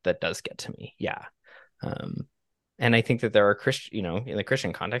part that does get to me. Yeah. Um, and I think that there are Christian, in the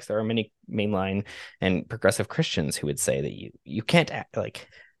Christian context, there are many mainline and progressive Christians who would say that you can't act like.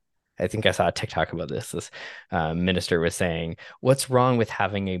 I think I saw a TikTok about this. This minister was saying, "What's wrong with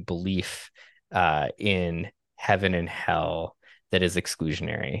having a belief in heaven and hell that is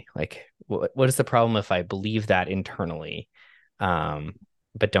exclusionary? Like, what is the problem if I believe that internally, um,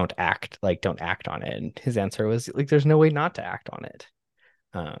 but don't act on it?" And his answer was like, "There's no way not to act on it."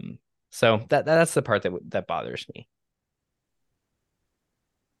 Um, so that's the part that bothers me.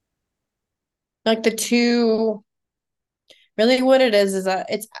 Like the two, really what it is that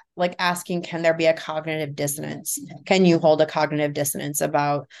it's like asking, can there be a cognitive dissonance? Can you hold a cognitive dissonance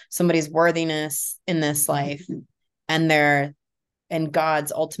about somebody's worthiness in this life and their and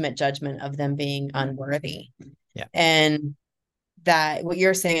God's ultimate judgment of them being unworthy? Yeah. And that what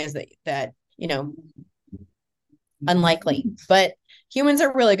you're saying is that unlikely, but humans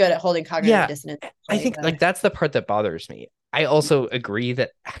are really good at holding cognitive Yeah, dissonance. I Like, think like that's the part that bothers me. I also agree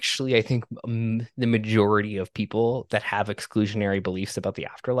that actually I think the majority of people that have exclusionary beliefs about the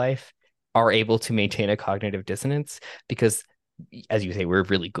afterlife are able to maintain a cognitive dissonance because, as you say, we're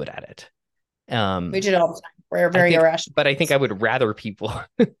really good at it. we do it all the time. We're I very think, irrational. but I think I would rather people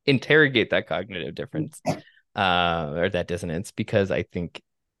interrogate that cognitive difference, or that dissonance, because I think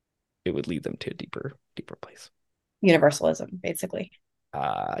it would lead them to a deeper place. Universalism, basically.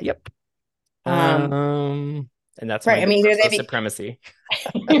 Yep. Um, And that's my right. I mean, universal supremacy.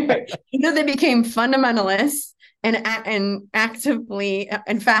 either they became fundamentalists and actively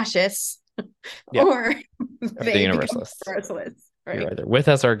and fascists, Yeah. or Or the they become universalists. universalists. You're Right. either with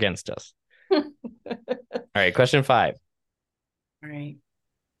us or against us. All All right, question 5. right.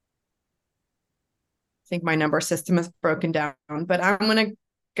 I think my number system is broken down, but I'm gonna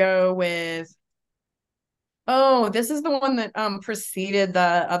go with. Oh, this is the one that preceded the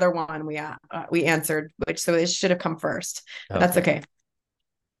other one we answered, which so it should have come first, but that's Okay. okay.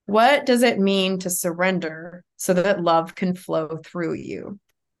 What does it mean to surrender so that love can flow through you?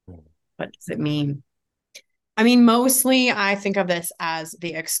 What does it mean? I mean, mostly I think of this as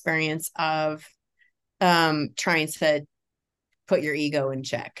the experience of trying to put your ego in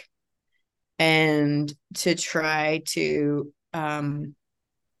check and to try to to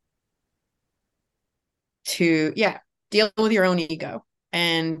deal with your own ego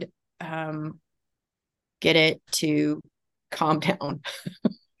and get it to calm down.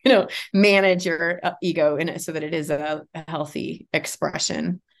 Manage your ego in it so that it is a healthy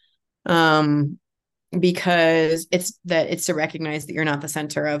expression. Because it's to recognize that you're not the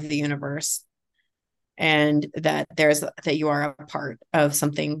center of the universe, and that you are a part of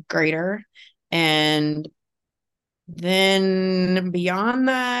something greater. And then beyond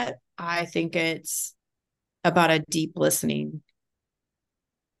that, I think it's about a deep listening,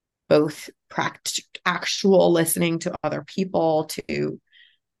 both actual listening to other people, to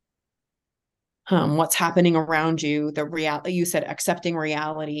what's happening around you, the reality. You said accepting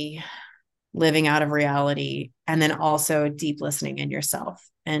reality, living out of reality, and then also deep listening in yourself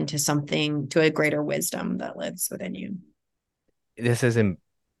and to a greater wisdom that lives within you. This is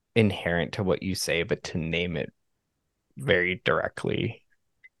inherent to what you say, but to name it very directly,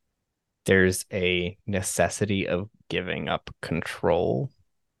 there's a necessity of giving up control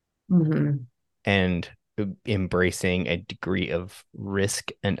and embracing a degree of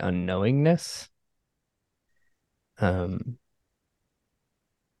risk and unknowingness.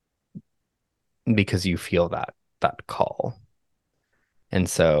 Because you feel that call. And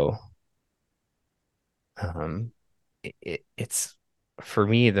so it's for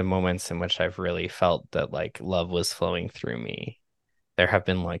me, the moments in which I've really felt that like love was flowing through me, there have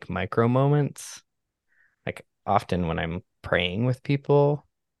been like micro moments. Like often when I'm praying with people,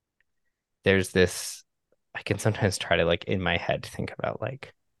 there's this, I can sometimes try to like in my head think about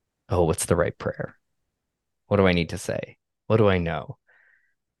like, oh, what's the right prayer? What do I need to say? What do I know?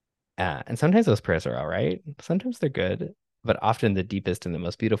 And sometimes those prayers are all right. Sometimes they're good. But often the deepest and the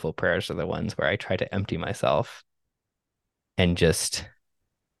most beautiful prayers are the ones where I try to empty myself and just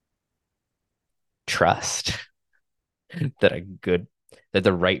trust that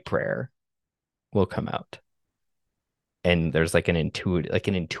the right prayer will come out. And there's like an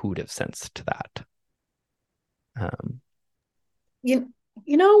intuitive sense to that. You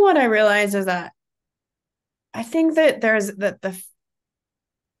know what I realize is that I think that there's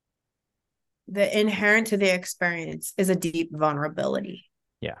the inherent to the experience is a deep vulnerability.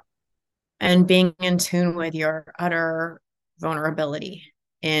 Yeah. And being in tune with your utter vulnerability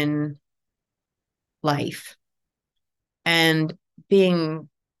in life, and being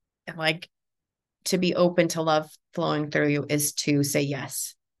like, to be open to love flowing through you is to say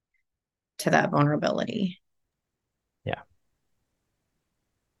yes to that vulnerability. Yeah.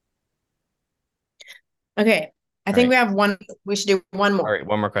 Okay. I think we should do one more. All right.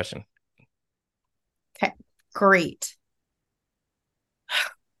 One more question. Okay. Great.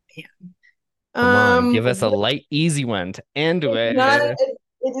 Come on, give us a light, easy one to end with.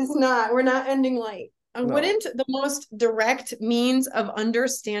 It is not. We're not ending light. No. Wouldn't the most direct means of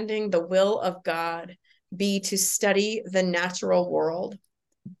understanding the will of God be to study the natural world?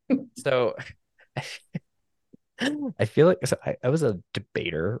 So I feel like I was a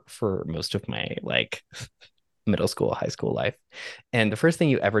debater for most of my like middle school, high school life. And the first thing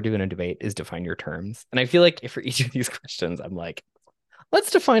you ever do in a debate is define your terms. And I feel like for each of these questions, I'm like,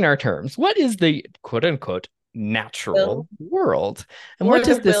 let's define our terms. What is the quote unquote natural world? And what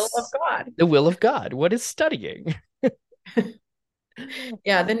does will of God? The will of God. What is studying?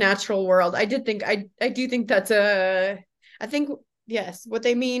 Yeah, the natural world. I do think that's I think, yes, what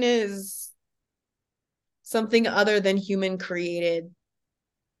they mean is something other than human created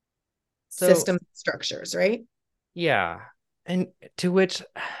system structures, right? Yeah. And to which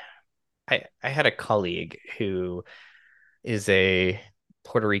I had a colleague who is a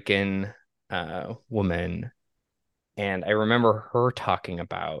Puerto Rican woman, and I remember her talking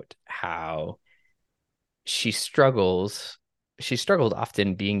about how she struggled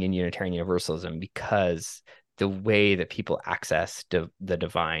often being in Unitarian Universalism because the way that people access the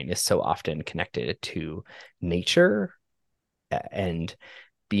divine is so often connected to nature and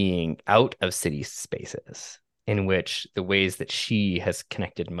being out of city spaces, in which the ways that she has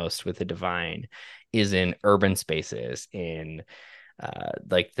connected most with the divine is in urban spaces, in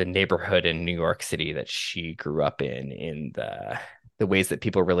like the neighborhood in New York City that she grew up in the ways that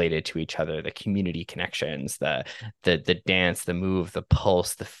people related to each other, the community connections, the dance, the move, the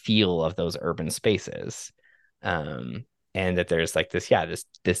pulse, the feel of those urban spaces. And that there's like this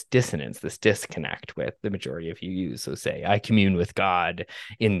dissonance, this disconnect with the majority of UUs. So say I commune with God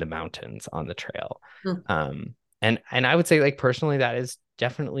in the mountains on the trail. And I would say like personally that is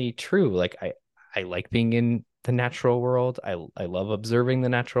definitely true. Like I like being in the natural world. I love observing the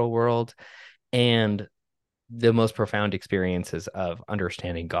natural world, and the most profound experiences of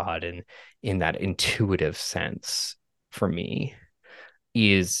understanding God in that intuitive sense for me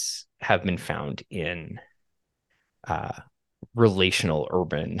is have been found in uh, relational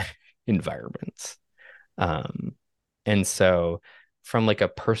urban environments. Um, and so from like a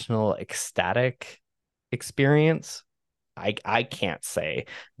personal ecstatic experience, I can't say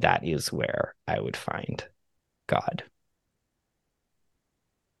that is where I would find God.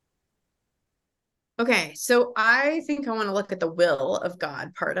 Okay, so I think I want to look at the will of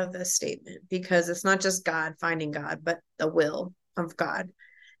God part of this statement because it's not just God finding God, but the will of God.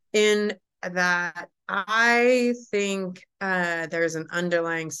 In that, I think there's an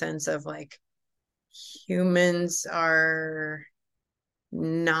underlying sense of like humans are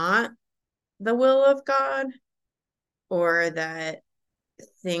not the will of God, or that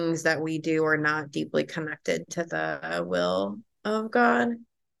things that we do are not deeply connected to the will of God.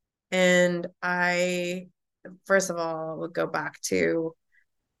 And I, first of all, would go back to,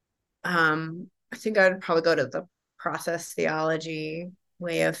 I think I'd probably go to the process theology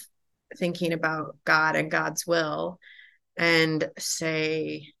way of thinking about God and God's will, and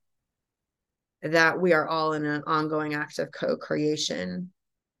say that we are all in an ongoing act of co-creation,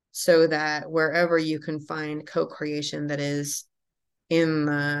 so that wherever you can find co-creation that is in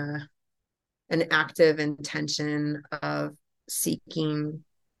an active intention of seeking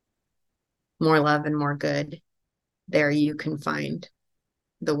more love and more good, there you can find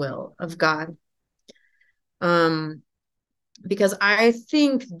the will of God. Um, because I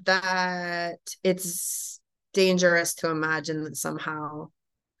think that it's dangerous to imagine that somehow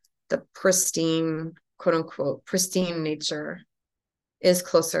the pristine, quote unquote, pristine nature is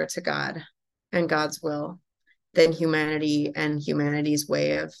closer to God and God's will than humanity and humanity's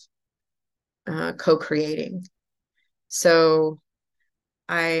way of co-creating. So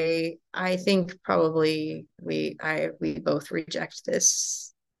I think probably we both reject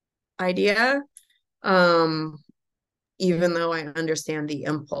this idea, um, even though I understand the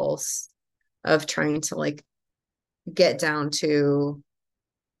impulse of trying to like get down to,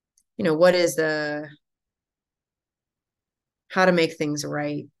 what is the how to make things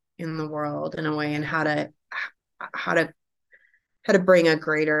right in the world in a way, and how to how to bring a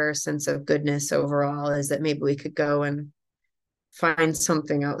greater sense of goodness overall, is that maybe we could go and find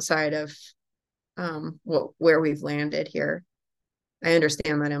something outside of where we've landed here. I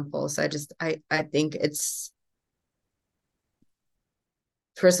understand that impulse. I think it's,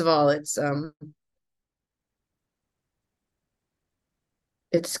 first of all, it's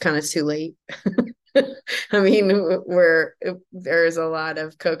kind of too late. I mean, there's a lot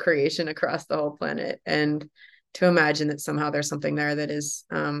of co-creation across the whole planet, and to imagine that somehow there's something there that is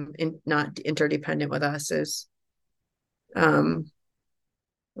not interdependent with us is, um,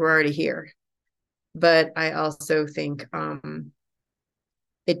 we're already here. But I also think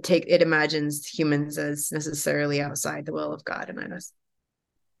it imagines humans as necessarily outside the will of God, and I just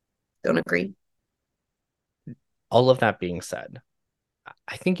don't agree. All of that being said,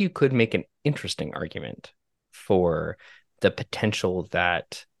 I think you could make an interesting argument for the potential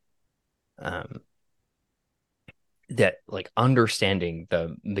that um, that like understanding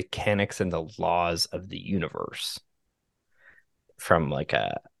the mechanics and the laws of the universe from like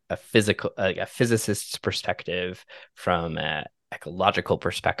a physical like a physicist's perspective, from an ecological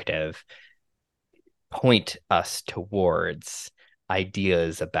perspective, point us towards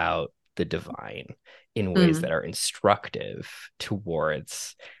ideas about the divine in ways that Mm. are instructive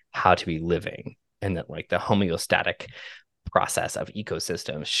towards how to be living, and that like the homeostatic process of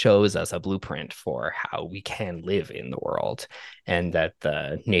ecosystems shows us a blueprint for how we can live in the world, and that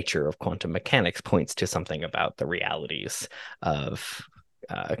the nature of quantum mechanics points to something about the realities of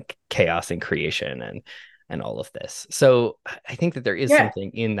chaos and creation and all of this. So I think that there is Yeah.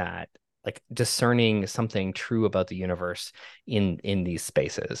 something in that, like discerning something true about the universe in these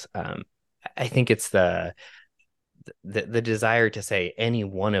spaces. I think it's the desire to say any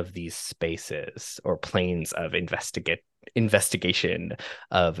one of these spaces or planes of investigation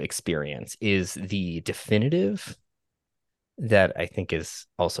of experience is the definitive, that I think is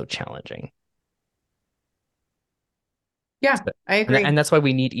also challenging. Yeah, So, I and agree. that's why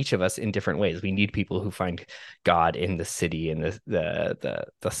we need each of us in different ways. We need people who find God in the city and the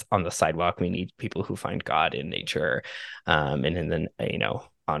on the sidewalk. We need people who find God in nature, and in the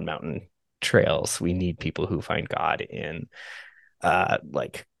on mountain trails. We need people who find God in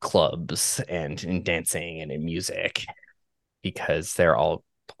like clubs and in dancing and in music, because they're all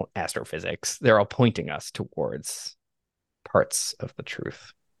astrophysics. They're all pointing us towards parts of the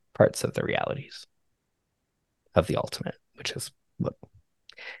truth, parts of the realities of the ultimate, which is what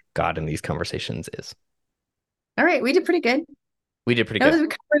God in these conversations is. All right, we did pretty good. We did pretty That good. was, we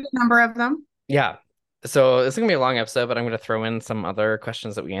covered a number of them. Yeah. So this is gonna be a long episode, but I'm gonna throw in some other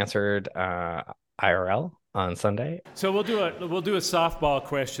questions that we answered IRL on Sunday. So we'll do a softball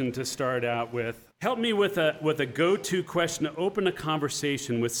question to start out with. Help me with a go-to question to open a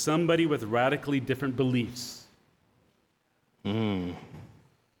conversation with somebody with radically different beliefs. I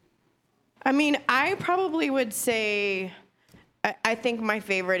mean, I probably would say, I think my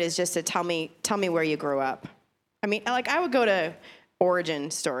favorite is just to tell me where you grew up. I mean, like I would go to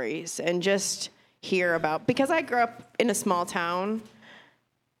origin stories and just hear about, because I grew up in a small town,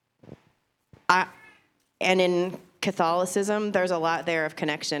 and in Catholicism, there's a lot there of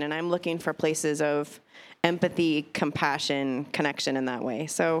connection, and I'm looking for places of empathy, compassion, connection in that way.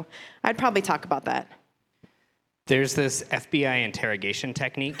 So I'd probably talk about that. There's this FBI interrogation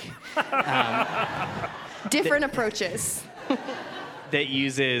technique Different approaches. that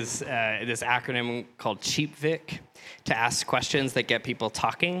uses this acronym called CheapVic to ask questions that get people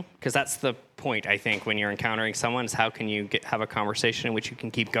talking, because that's the point, I think, when you're encountering someone, is how can you have a conversation in which you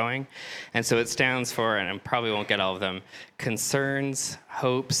can keep going. And so it stands for, and I probably won't get all of them, concerns,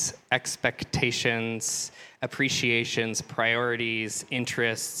 hopes, expectations, appreciations, priorities,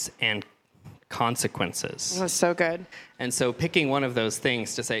 interests, and consequences. That's so good. And so picking one of those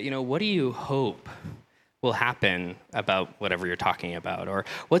things to say, what do you hope will happen about whatever you're talking about? Or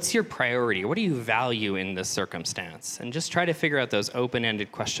what's your priority? What do you value in this circumstance? And just try to figure out those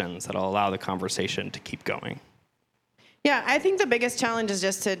open-ended questions that'll allow the conversation to keep going. Yeah, I think the biggest challenge is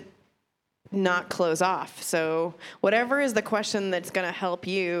just to not close off. So whatever is the question that's going to help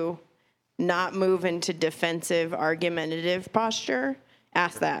you not move into defensive, argumentative posture,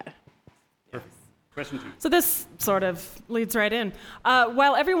 ask that. Question 2. So this sort of leads right in.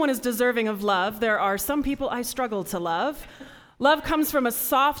 While everyone is deserving of love, there are some people I struggle to love. Love comes from a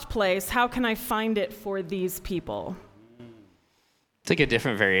soft place. How can I find it for these people? It's like a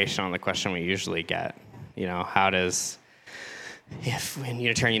different variation on the question we usually get. If in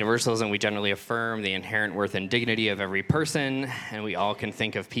Unitarian Universalism we generally affirm the inherent worth and dignity of every person, and we all can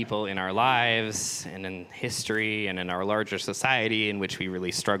think of people in our lives and in history and in our larger society in which we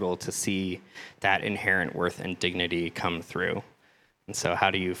really struggle to see that inherent worth and dignity come through. And so how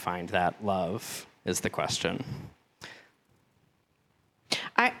do you find that love is the question.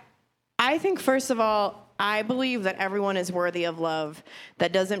 I think, first of all, I believe that everyone is worthy of love.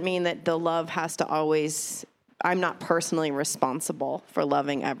 That doesn't mean that the love has to always... I'm not personally responsible for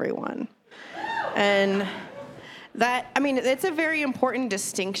loving everyone. And it's a very important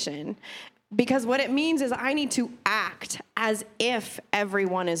distinction, because what it means is I need to act as if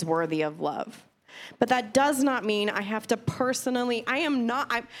everyone is worthy of love. But that does not mean I have to personally,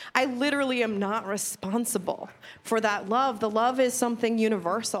 I literally am not responsible for that love. The love is something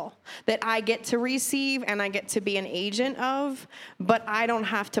universal that I get to receive and I get to be an agent of, but I don't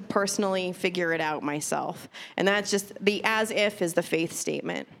have to personally figure it out myself. And that's just the as if is the faith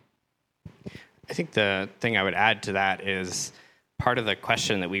statement. I think the thing I would add to that is part of the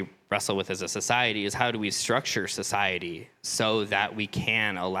question that we wrestle with as a society is how do we structure society so that we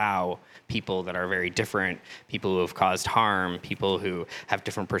can allow people that are very different, people who have caused harm, people who have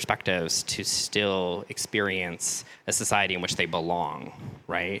different perspectives to still experience a society in which they belong,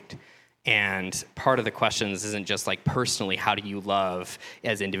 right? And part of the questions isn't just like personally, how do you love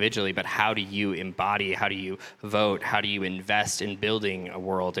as individually, but how do you embody, how do you vote, how do you invest in building a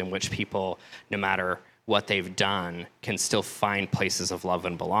world in which people, no matter what they've done, can still find places of love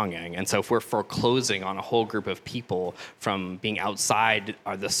and belonging. And so if we're foreclosing on a whole group of people from being outside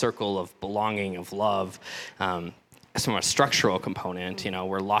the circle of belonging, of love, from a structural component,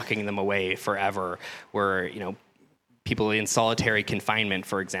 we're locking them away forever. We're, people in solitary confinement,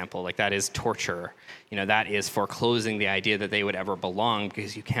 for example, like that is torture. That is foreclosing the idea that they would ever belong,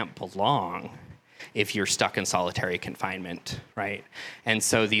 because you can't belong if you're stuck in solitary confinement, right? And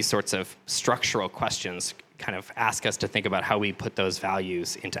so these sorts of structural questions kind of ask us to think about how we put those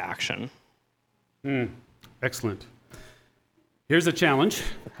values into action. Excellent. Here's a challenge.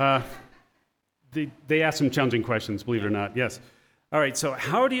 They ask some challenging questions, believe it or not. Yes. All right, so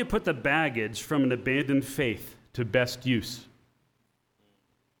how do you put the baggage from an abandoned faith to best use?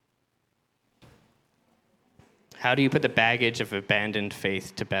 How do you put the baggage of abandoned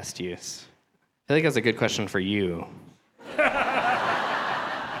faith to best use? I think that's a good question for you. Well,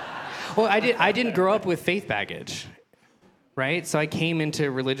 I didn't grow up with faith baggage, right? So I came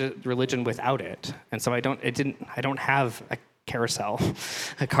into religion without it, and so I don't have a carousel,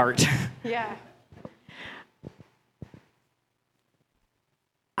 a cart. Yeah.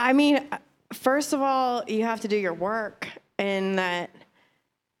 I mean, first of all, you have to do your work, and that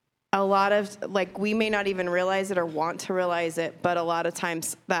a lot of, we may not even realize it or want to realize it, but a lot of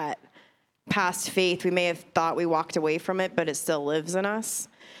times that past faith, we may have thought we walked away from it, but it still lives in us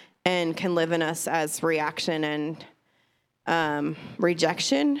and can live in us as reaction and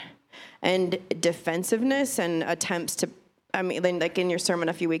rejection and defensiveness and attempts to, I mean, like in your sermon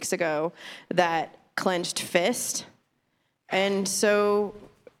a few weeks ago, that clenched fist. And so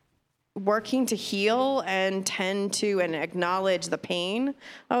working to heal and tend to and acknowledge the pain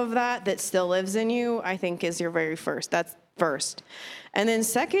of that still lives in you, I think is your very first. That's first. And then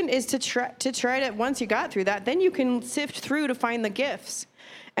second is to try to, once you got through that, then you can sift through to find the gifts.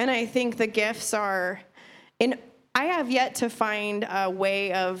 And I think the gifts are, I have yet to find a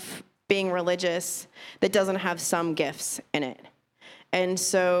way of being religious that doesn't have some gifts in it. And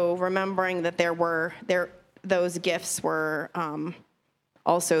so remembering that those gifts were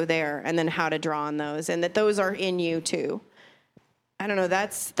also there, and then how to draw on those, and that those are in you too. I don't know,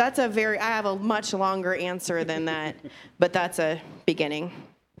 that's I have a much longer answer than that, but that's a beginning.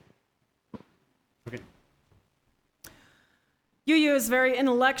 Okay. UU is very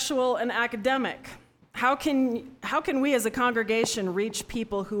intellectual and academic. How can we as a congregation reach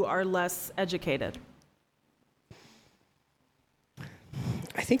people who are less educated?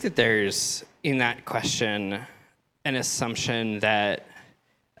 I think that there's, in that question, an assumption that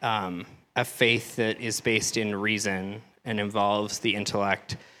a faith that is based in reason and involves the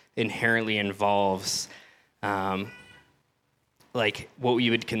intellect inherently involves like what we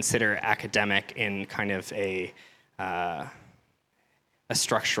would consider academic in kind of a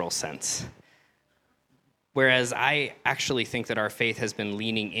structural sense. Whereas I actually think that our faith has been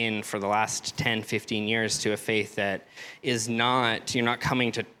leaning in for the last 10, 15 years to a faith that is not, you're not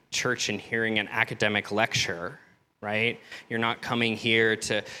coming to church and hearing an academic lecture, right? You're not coming here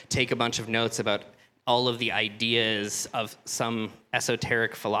to take a bunch of notes about all of the ideas of some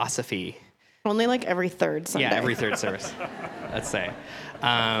esoteric philosophy. Only like every third Sunday. Yeah, every third service, let's say.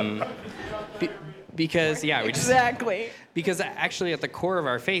 Because, yeah, because actually at the core of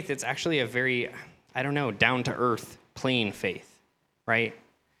our faith, it's actually a very, I don't know, down-to-earth, plain faith, right?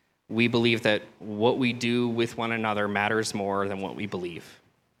 We believe that what we do with one another matters more than what we believe.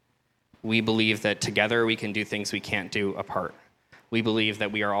 We believe that together we can do things we can't do apart. We believe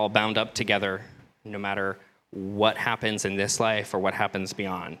that we are all bound up together no matter what happens in this life or what happens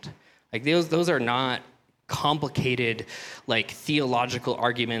beyond. Like those are not complicated, like theological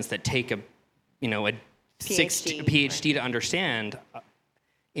arguments that take a PhD to understand.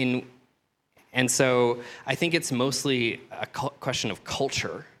 And so I think it's mostly a question of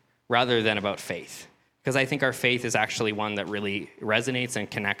culture rather than about faith. Because I think our faith is actually one that really resonates and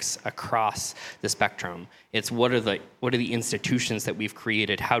connects across the spectrum. It's what are the institutions that we've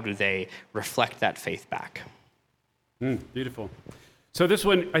created? How do they reflect that faith back? Beautiful. So this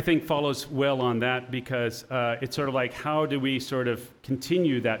one, I think, follows well on that because it's sort of like, how do we sort of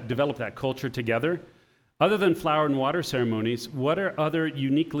develop that culture together? Other than flower and water ceremonies, what are other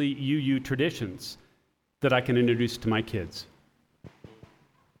uniquely UU traditions that I can introduce to my kids?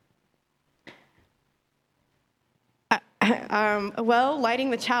 Well,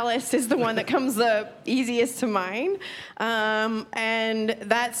 lighting the chalice is the one that comes the easiest to mind. And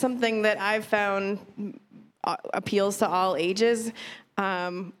that's something that I've found appeals to all ages.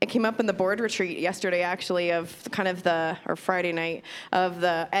 It came up in the board retreat yesterday, actually, or Friday night, of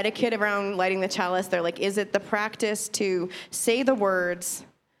the etiquette around lighting the chalice. They're like, is it the practice to say the words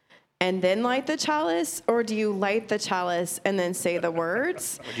and then light the chalice, or do you light the chalice and then say the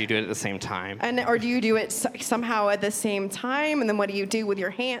words? Or do you do it at the same time? Or do you do it somehow at the same time, and then what do you do with your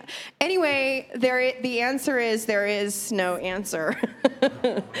hand? Anyway, the answer is there is no answer.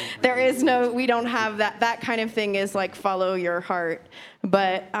 We don't have that. That kind of thing is like follow your heart.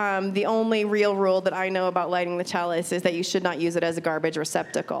 But the only real rule that I know about lighting the chalice is that you should not use it as a garbage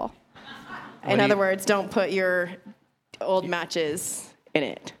receptacle. In other words, don't put your old matches in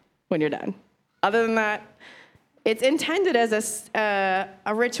it when you're done. Other than that, it's intended as a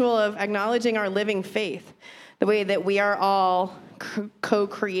ritual of acknowledging our living faith, the way that we are all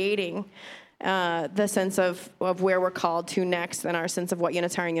co-creating the sense of where we're called to next and our sense of what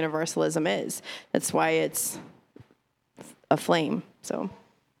Unitarian Universalism is. That's why it's a flame. So,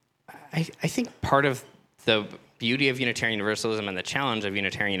 I think part of the beauty of Unitarian Universalism and the challenge of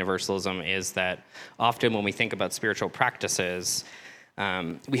Unitarian Universalism is that often when we think about spiritual practices,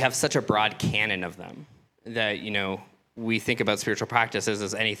 we have such a broad canon of them that, we think about spiritual practices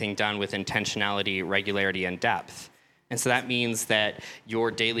as anything done with intentionality, regularity, and depth. And so that means that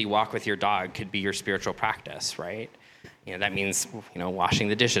your daily walk with your dog could be your spiritual practice, right? That means, washing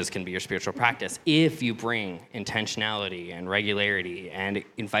the dishes can be your spiritual practice if you bring intentionality and regularity and it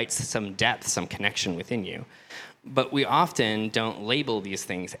invites some depth, some connection within you. But we often don't label these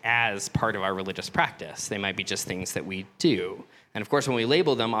things as part of our religious practice. They might be just things that we do. And of course, when we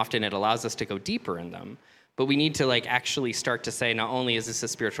label them, often it allows us to go deeper in them. But we need to actually start to say, not only is this a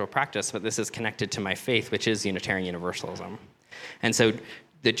spiritual practice, but this is connected to my faith, which is Unitarian Universalism. And so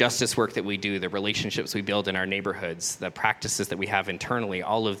the justice work that we do, the relationships we build in our neighborhoods, the practices that we have internally,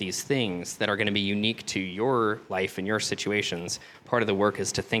 all of these things that are going to be unique to your life and your situations, part of the work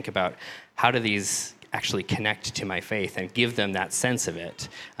is to think about how do these actually connect to my faith and give them that sense of it,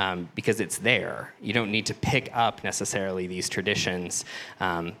 because it's there. You don't need to pick up necessarily these traditions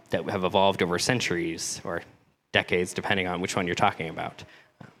that have evolved over centuries or decades, depending on which one you're talking about.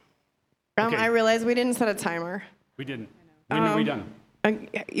 Okay. I realized we didn't set a timer. We didn't. When are we done?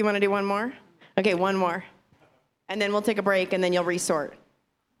 You want to do one more? Okay, one more. And then we'll take a break, and then you'll resort.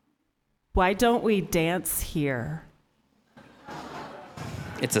 Why don't we dance here?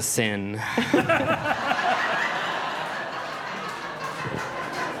 It's a sin.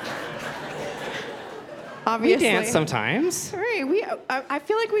 Obviously. We dance sometimes. Right. I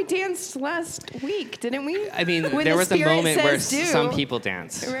feel like we danced last week, didn't we? I mean, When there the was a Spirit moment where says do. some people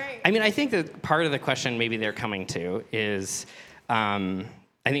dance. Right. I mean, I think that part of the question maybe they're coming to is,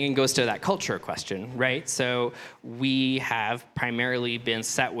 I think it goes to that culture question, right? So we have primarily been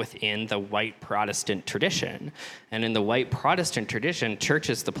set within the white Protestant tradition. And in the white Protestant tradition,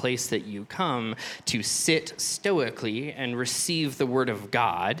 church is the place that you come to sit stoically and receive the word of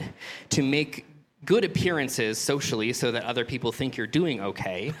God, to make good appearances socially so that other people think you're doing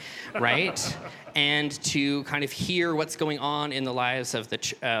okay, right? And to kind of hear what's going on in the lives of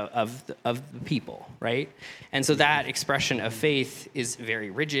the people, right? And so that expression of faith is very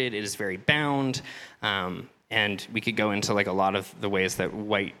rigid, it is very bound, and we could go into a lot of the ways that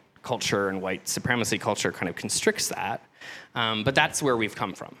white culture and white supremacy culture kind of constricts that, but that's where we've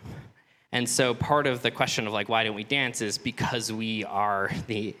come from. And so part of the question of why don't we dance is because we are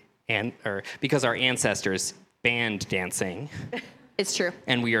because our ancestors banned dancing. It's true.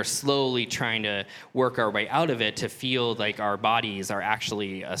 And we are slowly trying to work our way out of it to feel like our bodies are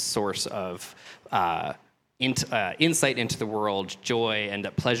actually a source of insight into the world, joy, and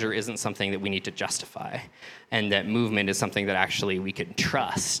that pleasure isn't something that we need to justify. And that movement is something that actually we can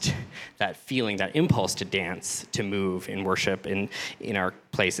trust. That feeling, that impulse to dance, to move in worship in our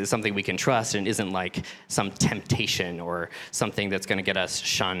place is something we can trust and isn't like some temptation or something that's going to get us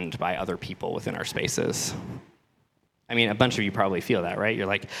shunned by other people within our spaces. I mean, a bunch of you probably feel that, right? You're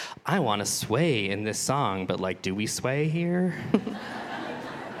like, I want to sway in this song, but do we sway here?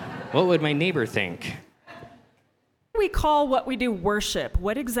 What would my neighbor think? We call what we do worship.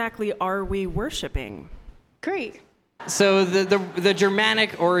 What exactly are we worshiping? Great. So the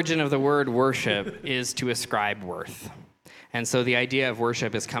Germanic origin of the word worship is to ascribe worth. And so the idea of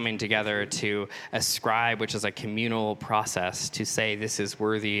worship is coming together to ascribe, which is a communal process, to say this is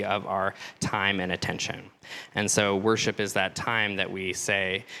worthy of our time and attention. And so worship is that time that we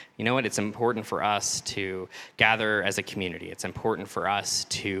say, you know what, it's important for us to gather as a community. It's important for us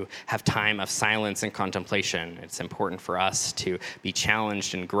to have time of silence and contemplation. It's important for us to be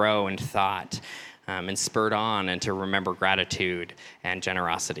challenged and grow in thought. And spurred on, and to remember gratitude and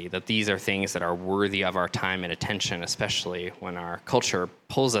generosity, that these are things that are worthy of our time and attention, especially when our culture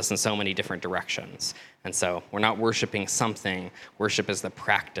pulls us in so many different directions. And so we're not worshiping something. Worship is the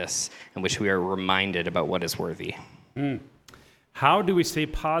practice in which we are reminded about what is worthy. How do we stay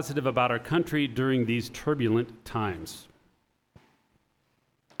positive about our country during these turbulent times?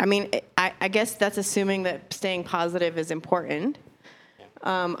 I mean, I guess that's assuming that staying positive is important.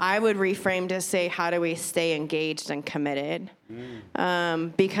 I would reframe to say, how do we stay engaged and committed?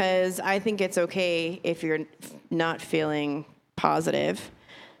 Because I think it's okay if you're not feeling positive.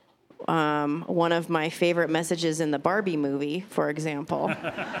 One of my favorite messages in the Barbie movie, for example,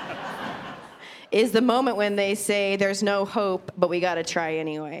 is the moment when they say, there's no hope, but we got to try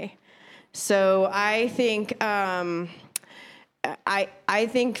anyway. So I think... I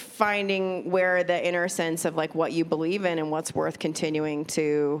think finding where the inner sense of what you believe in and what's worth continuing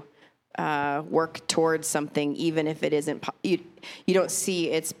to work towards something, even if it isn't, you don't see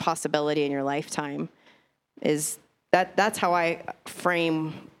its possibility in your lifetime, is that's how I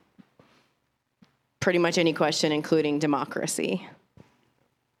frame pretty much any question, including democracy.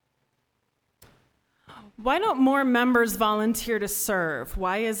 Why don't more members volunteer to serve?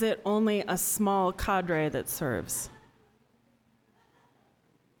 Why is it only a small cadre that serves?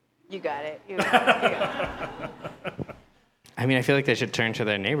 You got it. I mean, I feel like they should turn to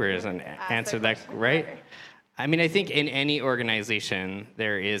their neighbors and answer that, right? I mean, I think in any organization,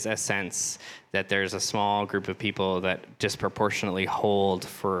 there is a sense that there's a small group of people that disproportionately hold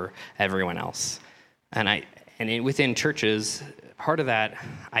for everyone else. And within churches, part of that,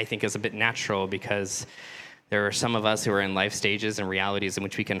 I think, is a bit natural because there are some of us who are in life stages and realities in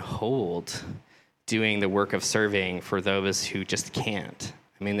which we can hold doing the work of serving for those who just can't.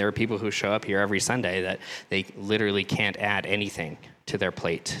 I mean, there are people who show up here every Sunday that they literally can't add anything to their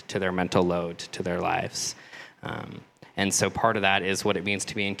plate, to their mental load, to their lives. And so part of that is what it means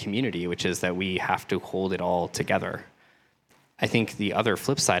to be in community, which is that we have to hold it all together. I think the other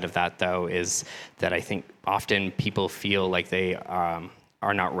flip side of that, though, is that I think often people feel like they are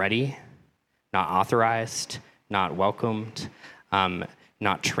not ready, not authorized, not welcomed,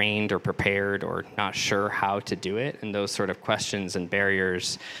 not trained or prepared, or not sure how to do it. And those sort of questions and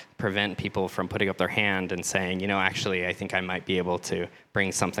barriers prevent people from putting up their hand and saying, actually, I think I might be able to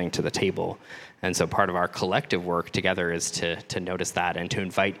bring something to the table. And so part of our collective work together is to notice that and to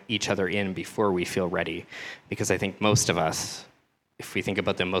invite each other in before we feel ready. Because I think most of us, if we think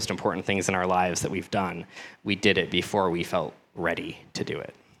about the most important things in our lives that we've done, we did it before we felt ready to do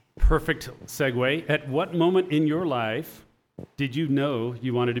it. Perfect segue. At what moment in your life did you know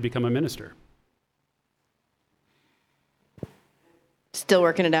you wanted to become a minister? Still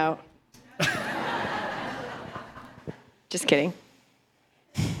working it out. Just kidding.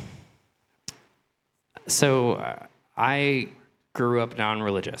 So I grew up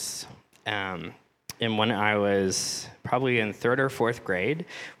non-religious. And when I was probably in 3rd or 4th grade,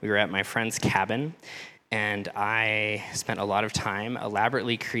 we were at my friend's cabin, and I spent a lot of time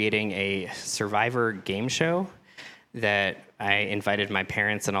elaborately creating a survivor game show that I invited my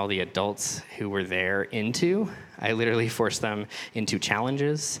parents and all the adults who were there into. I literally forced them into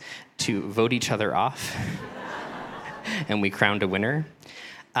challenges to vote each other off, and we crowned a winner.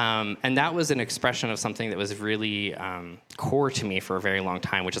 And that was an expression of something that was really core to me for a very long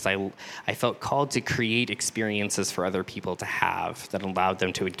time, which is I felt called to create experiences for other people to have that allowed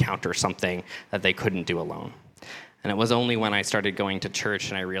them to encounter something that they couldn't do alone. And it was only when I started going to church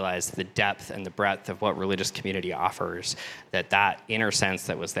and I realized the depth and the breadth of what religious community offers that inner sense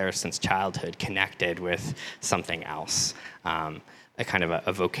that was there since childhood connected with something else, a kind of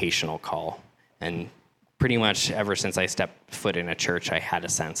a vocational call. And pretty much ever since I stepped foot in a church, I had a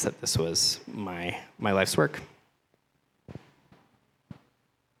sense that this was my life's work.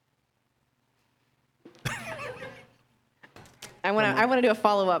 I want to do a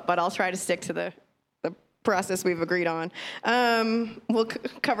follow-up, but I'll try to stick to the process we've agreed on. We'll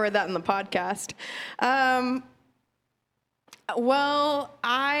cover that in the podcast. Well,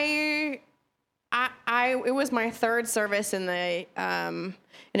 it was my 3rd service in a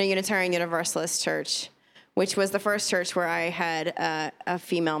Unitarian Universalist church, which was the first church where I had a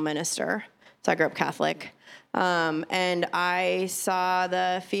female minister. So I grew up Catholic. And I saw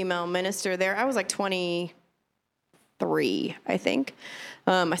the female minister there. I was like 23, I think.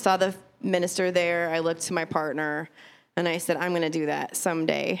 I saw the minister there. I looked to my partner, and I said, I'm going to do that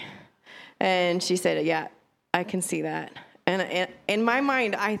someday. And she said, yeah, I can see that. And in my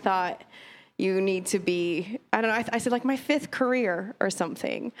mind, I thought, you need to be, I don't know, I said like my 5th career or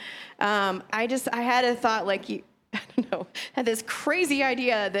something. I had a thought like, had this crazy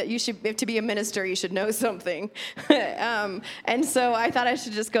idea that to be a minister, you should know something. And so I thought I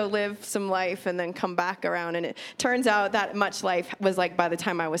should just go live some life and then come back around. And it turns out that much life was like by the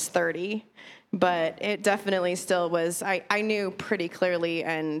time I was 30. But it definitely still was, I knew pretty clearly.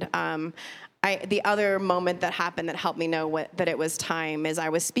 And the other moment that happened that helped me know that it was time is I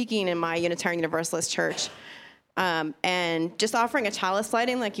was speaking in my Unitarian Universalist church. And just offering a chalice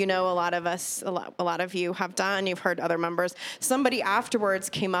lighting, like a lot of you have done, you've heard other members. Somebody afterwards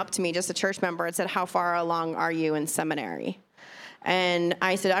came up to me, just a church member, and said, how far along are you in seminary? And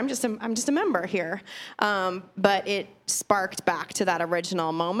I said, I'm just a member here. But it sparked back to that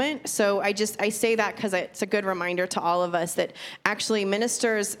original moment. So I say that because it's a good reminder to all of us that actually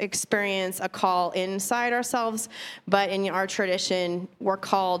ministers experience a call inside ourselves, but in our tradition, we're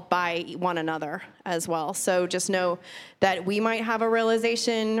called by one another as well. So just know that we might have a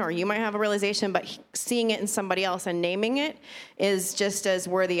realization, or you might have a realization, but seeing it in somebody else and naming it is just as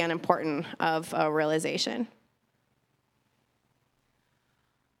worthy and important of a realization.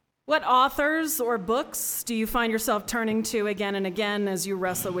 What authors or books do you find yourself turning to again and again as you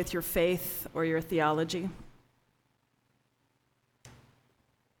wrestle with your faith or your theology?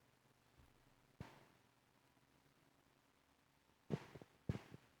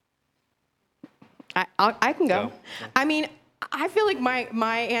 I can go. I mean, I feel like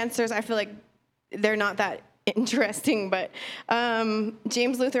my answers, I feel like they're not that interesting, but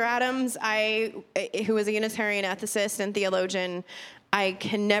James Luther Adams, who was a Unitarian ethicist and theologian, I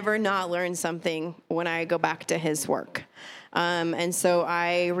can never not learn something when I go back to his work. And so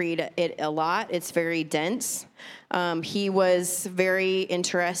I read it a lot. It's very dense. He was very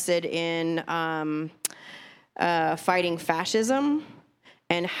interested in fighting fascism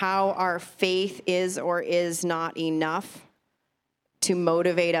and how our faith is or is not enough to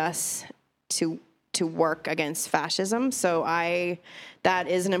motivate us to work against fascism. So that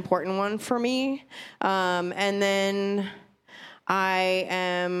is an important one for me. And then I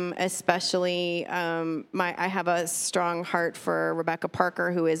am especially, I have a strong heart for Rebecca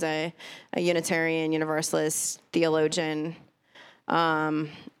Parker, who is a Unitarian Universalist theologian. And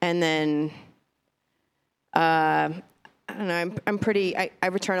then, I don't know, I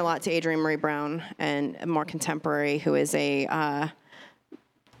return a lot to Adrienne Marie Brown, and a more contemporary, who is a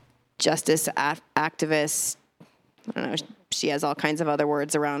justice activist. I don't know, she has all kinds of other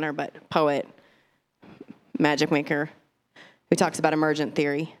words around her, but poet, magic maker, who talks about emergent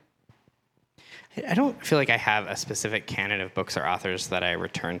theory. I don't feel like I have a specific canon of books or authors that I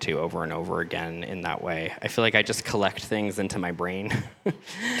return to over and over again in that way. I feel like I just collect things into my brain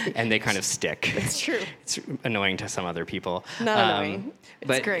and they kind of stick. It's true. It's annoying to some other people. Not annoying.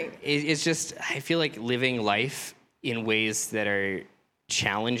 It's great. It's just, I feel like living life in ways that are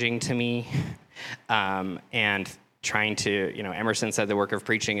challenging to me, and trying to, Emerson said the work of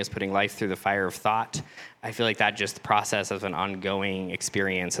preaching is putting life through the fire of thought. I feel like that just process of an ongoing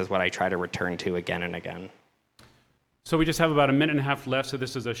experience is what I try to return to again and again. So we just have about a minute and a half left, so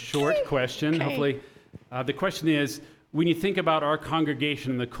this is a short question. Okay. Hopefully, the question is, when you think about our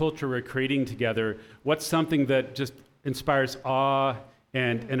congregation and the culture we're creating together, what's something that just inspires awe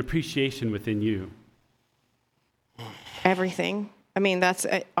and an appreciation within you? Everything. I mean, that's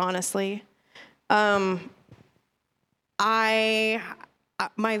honestly.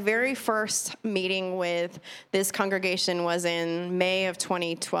 My very first meeting with this congregation was in May of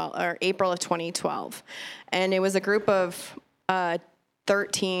 2012, or April of 2012. And it was a group of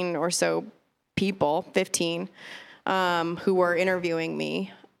 13 or so people, 15, who were interviewing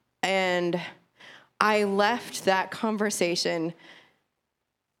me. And I left that conversation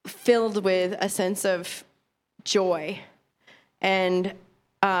filled with a sense of joy and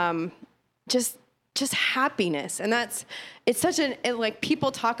just happiness. And it's such like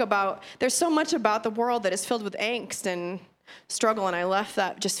people talk about, there's so much about the world that is filled with angst and struggle. And I left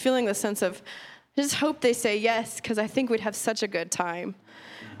that just feeling the sense of, I just hope they say yes, because I think we'd have such a good time.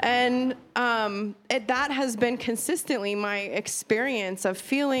 And that has been consistently my experience of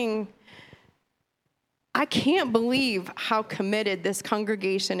feeling, I can't believe how committed this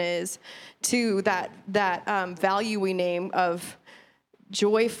congregation is to that value we name of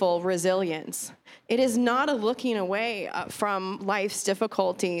joyful resilience. It is not a looking away from life's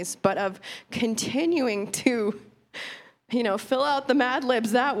difficulties, but of continuing to, fill out the Mad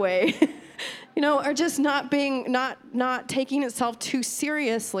Libs that way, or just not taking itself too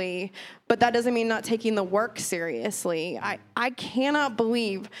seriously. But that doesn't mean not taking the work seriously. I cannot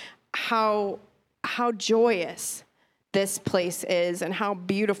believe how joyous this place is and how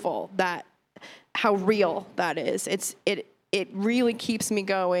beautiful how real that is. It really keeps me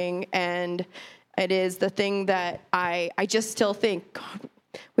going, and it is the thing that I just still think, God,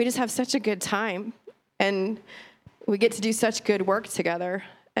 we just have such a good time, and we get to do such good work together.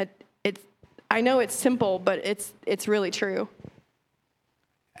 I know it's simple, but it's really true.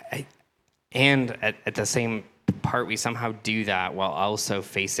 And at the same part, we somehow do that while also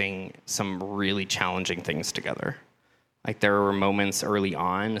facing some really challenging things together. Like there were moments early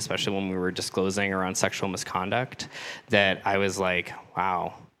on, especially when we were disclosing around sexual misconduct, that I was like,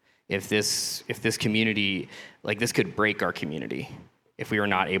 wow, if this community, like this could break our community if we were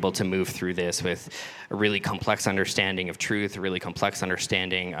not able to move through this with a really complex understanding of truth, a really complex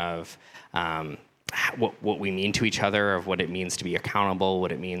understanding of what we mean to each other, of what it means to be accountable,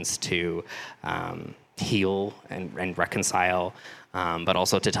 what it means to heal and reconcile, but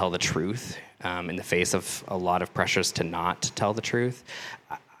also to tell the truth in the face of a lot of pressures to not tell the truth.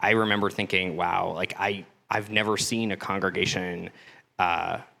 I remember thinking, wow, like I've never seen a congregation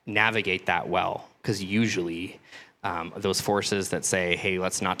navigate that well, because usually those forces that say, hey,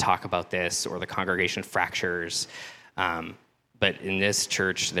 let's not talk about this, or the congregation fractures. But in this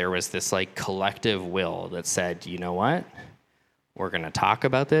church, there was this like collective will that said, you know what? We're going to talk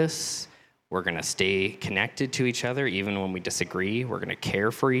about this. We're going to stay connected to each other, even when we disagree. We're going to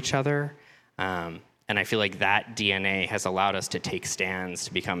care for each other. And I feel like that DNA has allowed us to take stands,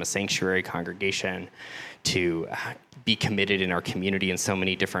 to become a sanctuary congregation, to be committed in our community in so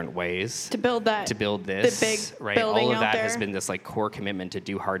many different ways. To build this, the big right? building All of out that there. has been this like core commitment to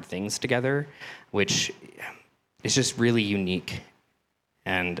do hard things together, which is just really unique.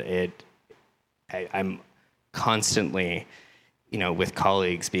 And I'm constantly, with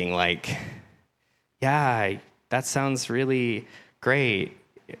colleagues being like, yeah, that sounds really great,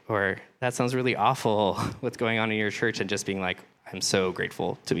 or that sounds really awful, what's going on in your church, and just being like, I'm so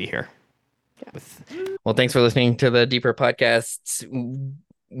grateful to be here. Well, thanks for listening to the Deeper Podcasts.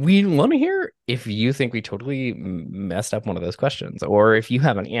 We want to hear if you think we totally messed up one of those questions, or if you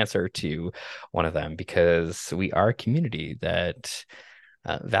have an answer to one of them, because we are a community that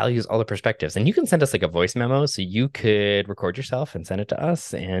values all the perspectives. And you can send us like a voice memo, so you could record yourself and send it to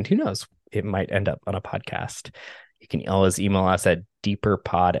us, and who knows, it might end up on a podcast. You can always email us at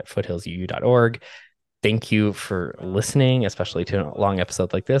deeperpod@foothillsuu.org. Thank you for listening, especially to a long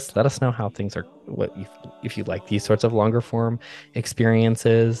episode like this. Let us know how things are, if you like these sorts of longer form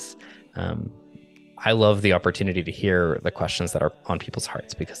experiences. I love the opportunity to hear the questions that are on people's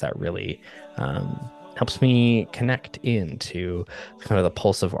hearts, because that really helps me connect into kind of the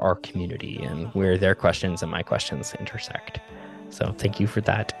pulse of our community and where their questions and my questions intersect. So thank you for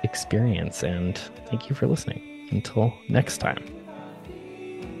that experience, and thank you for listening. Until next time.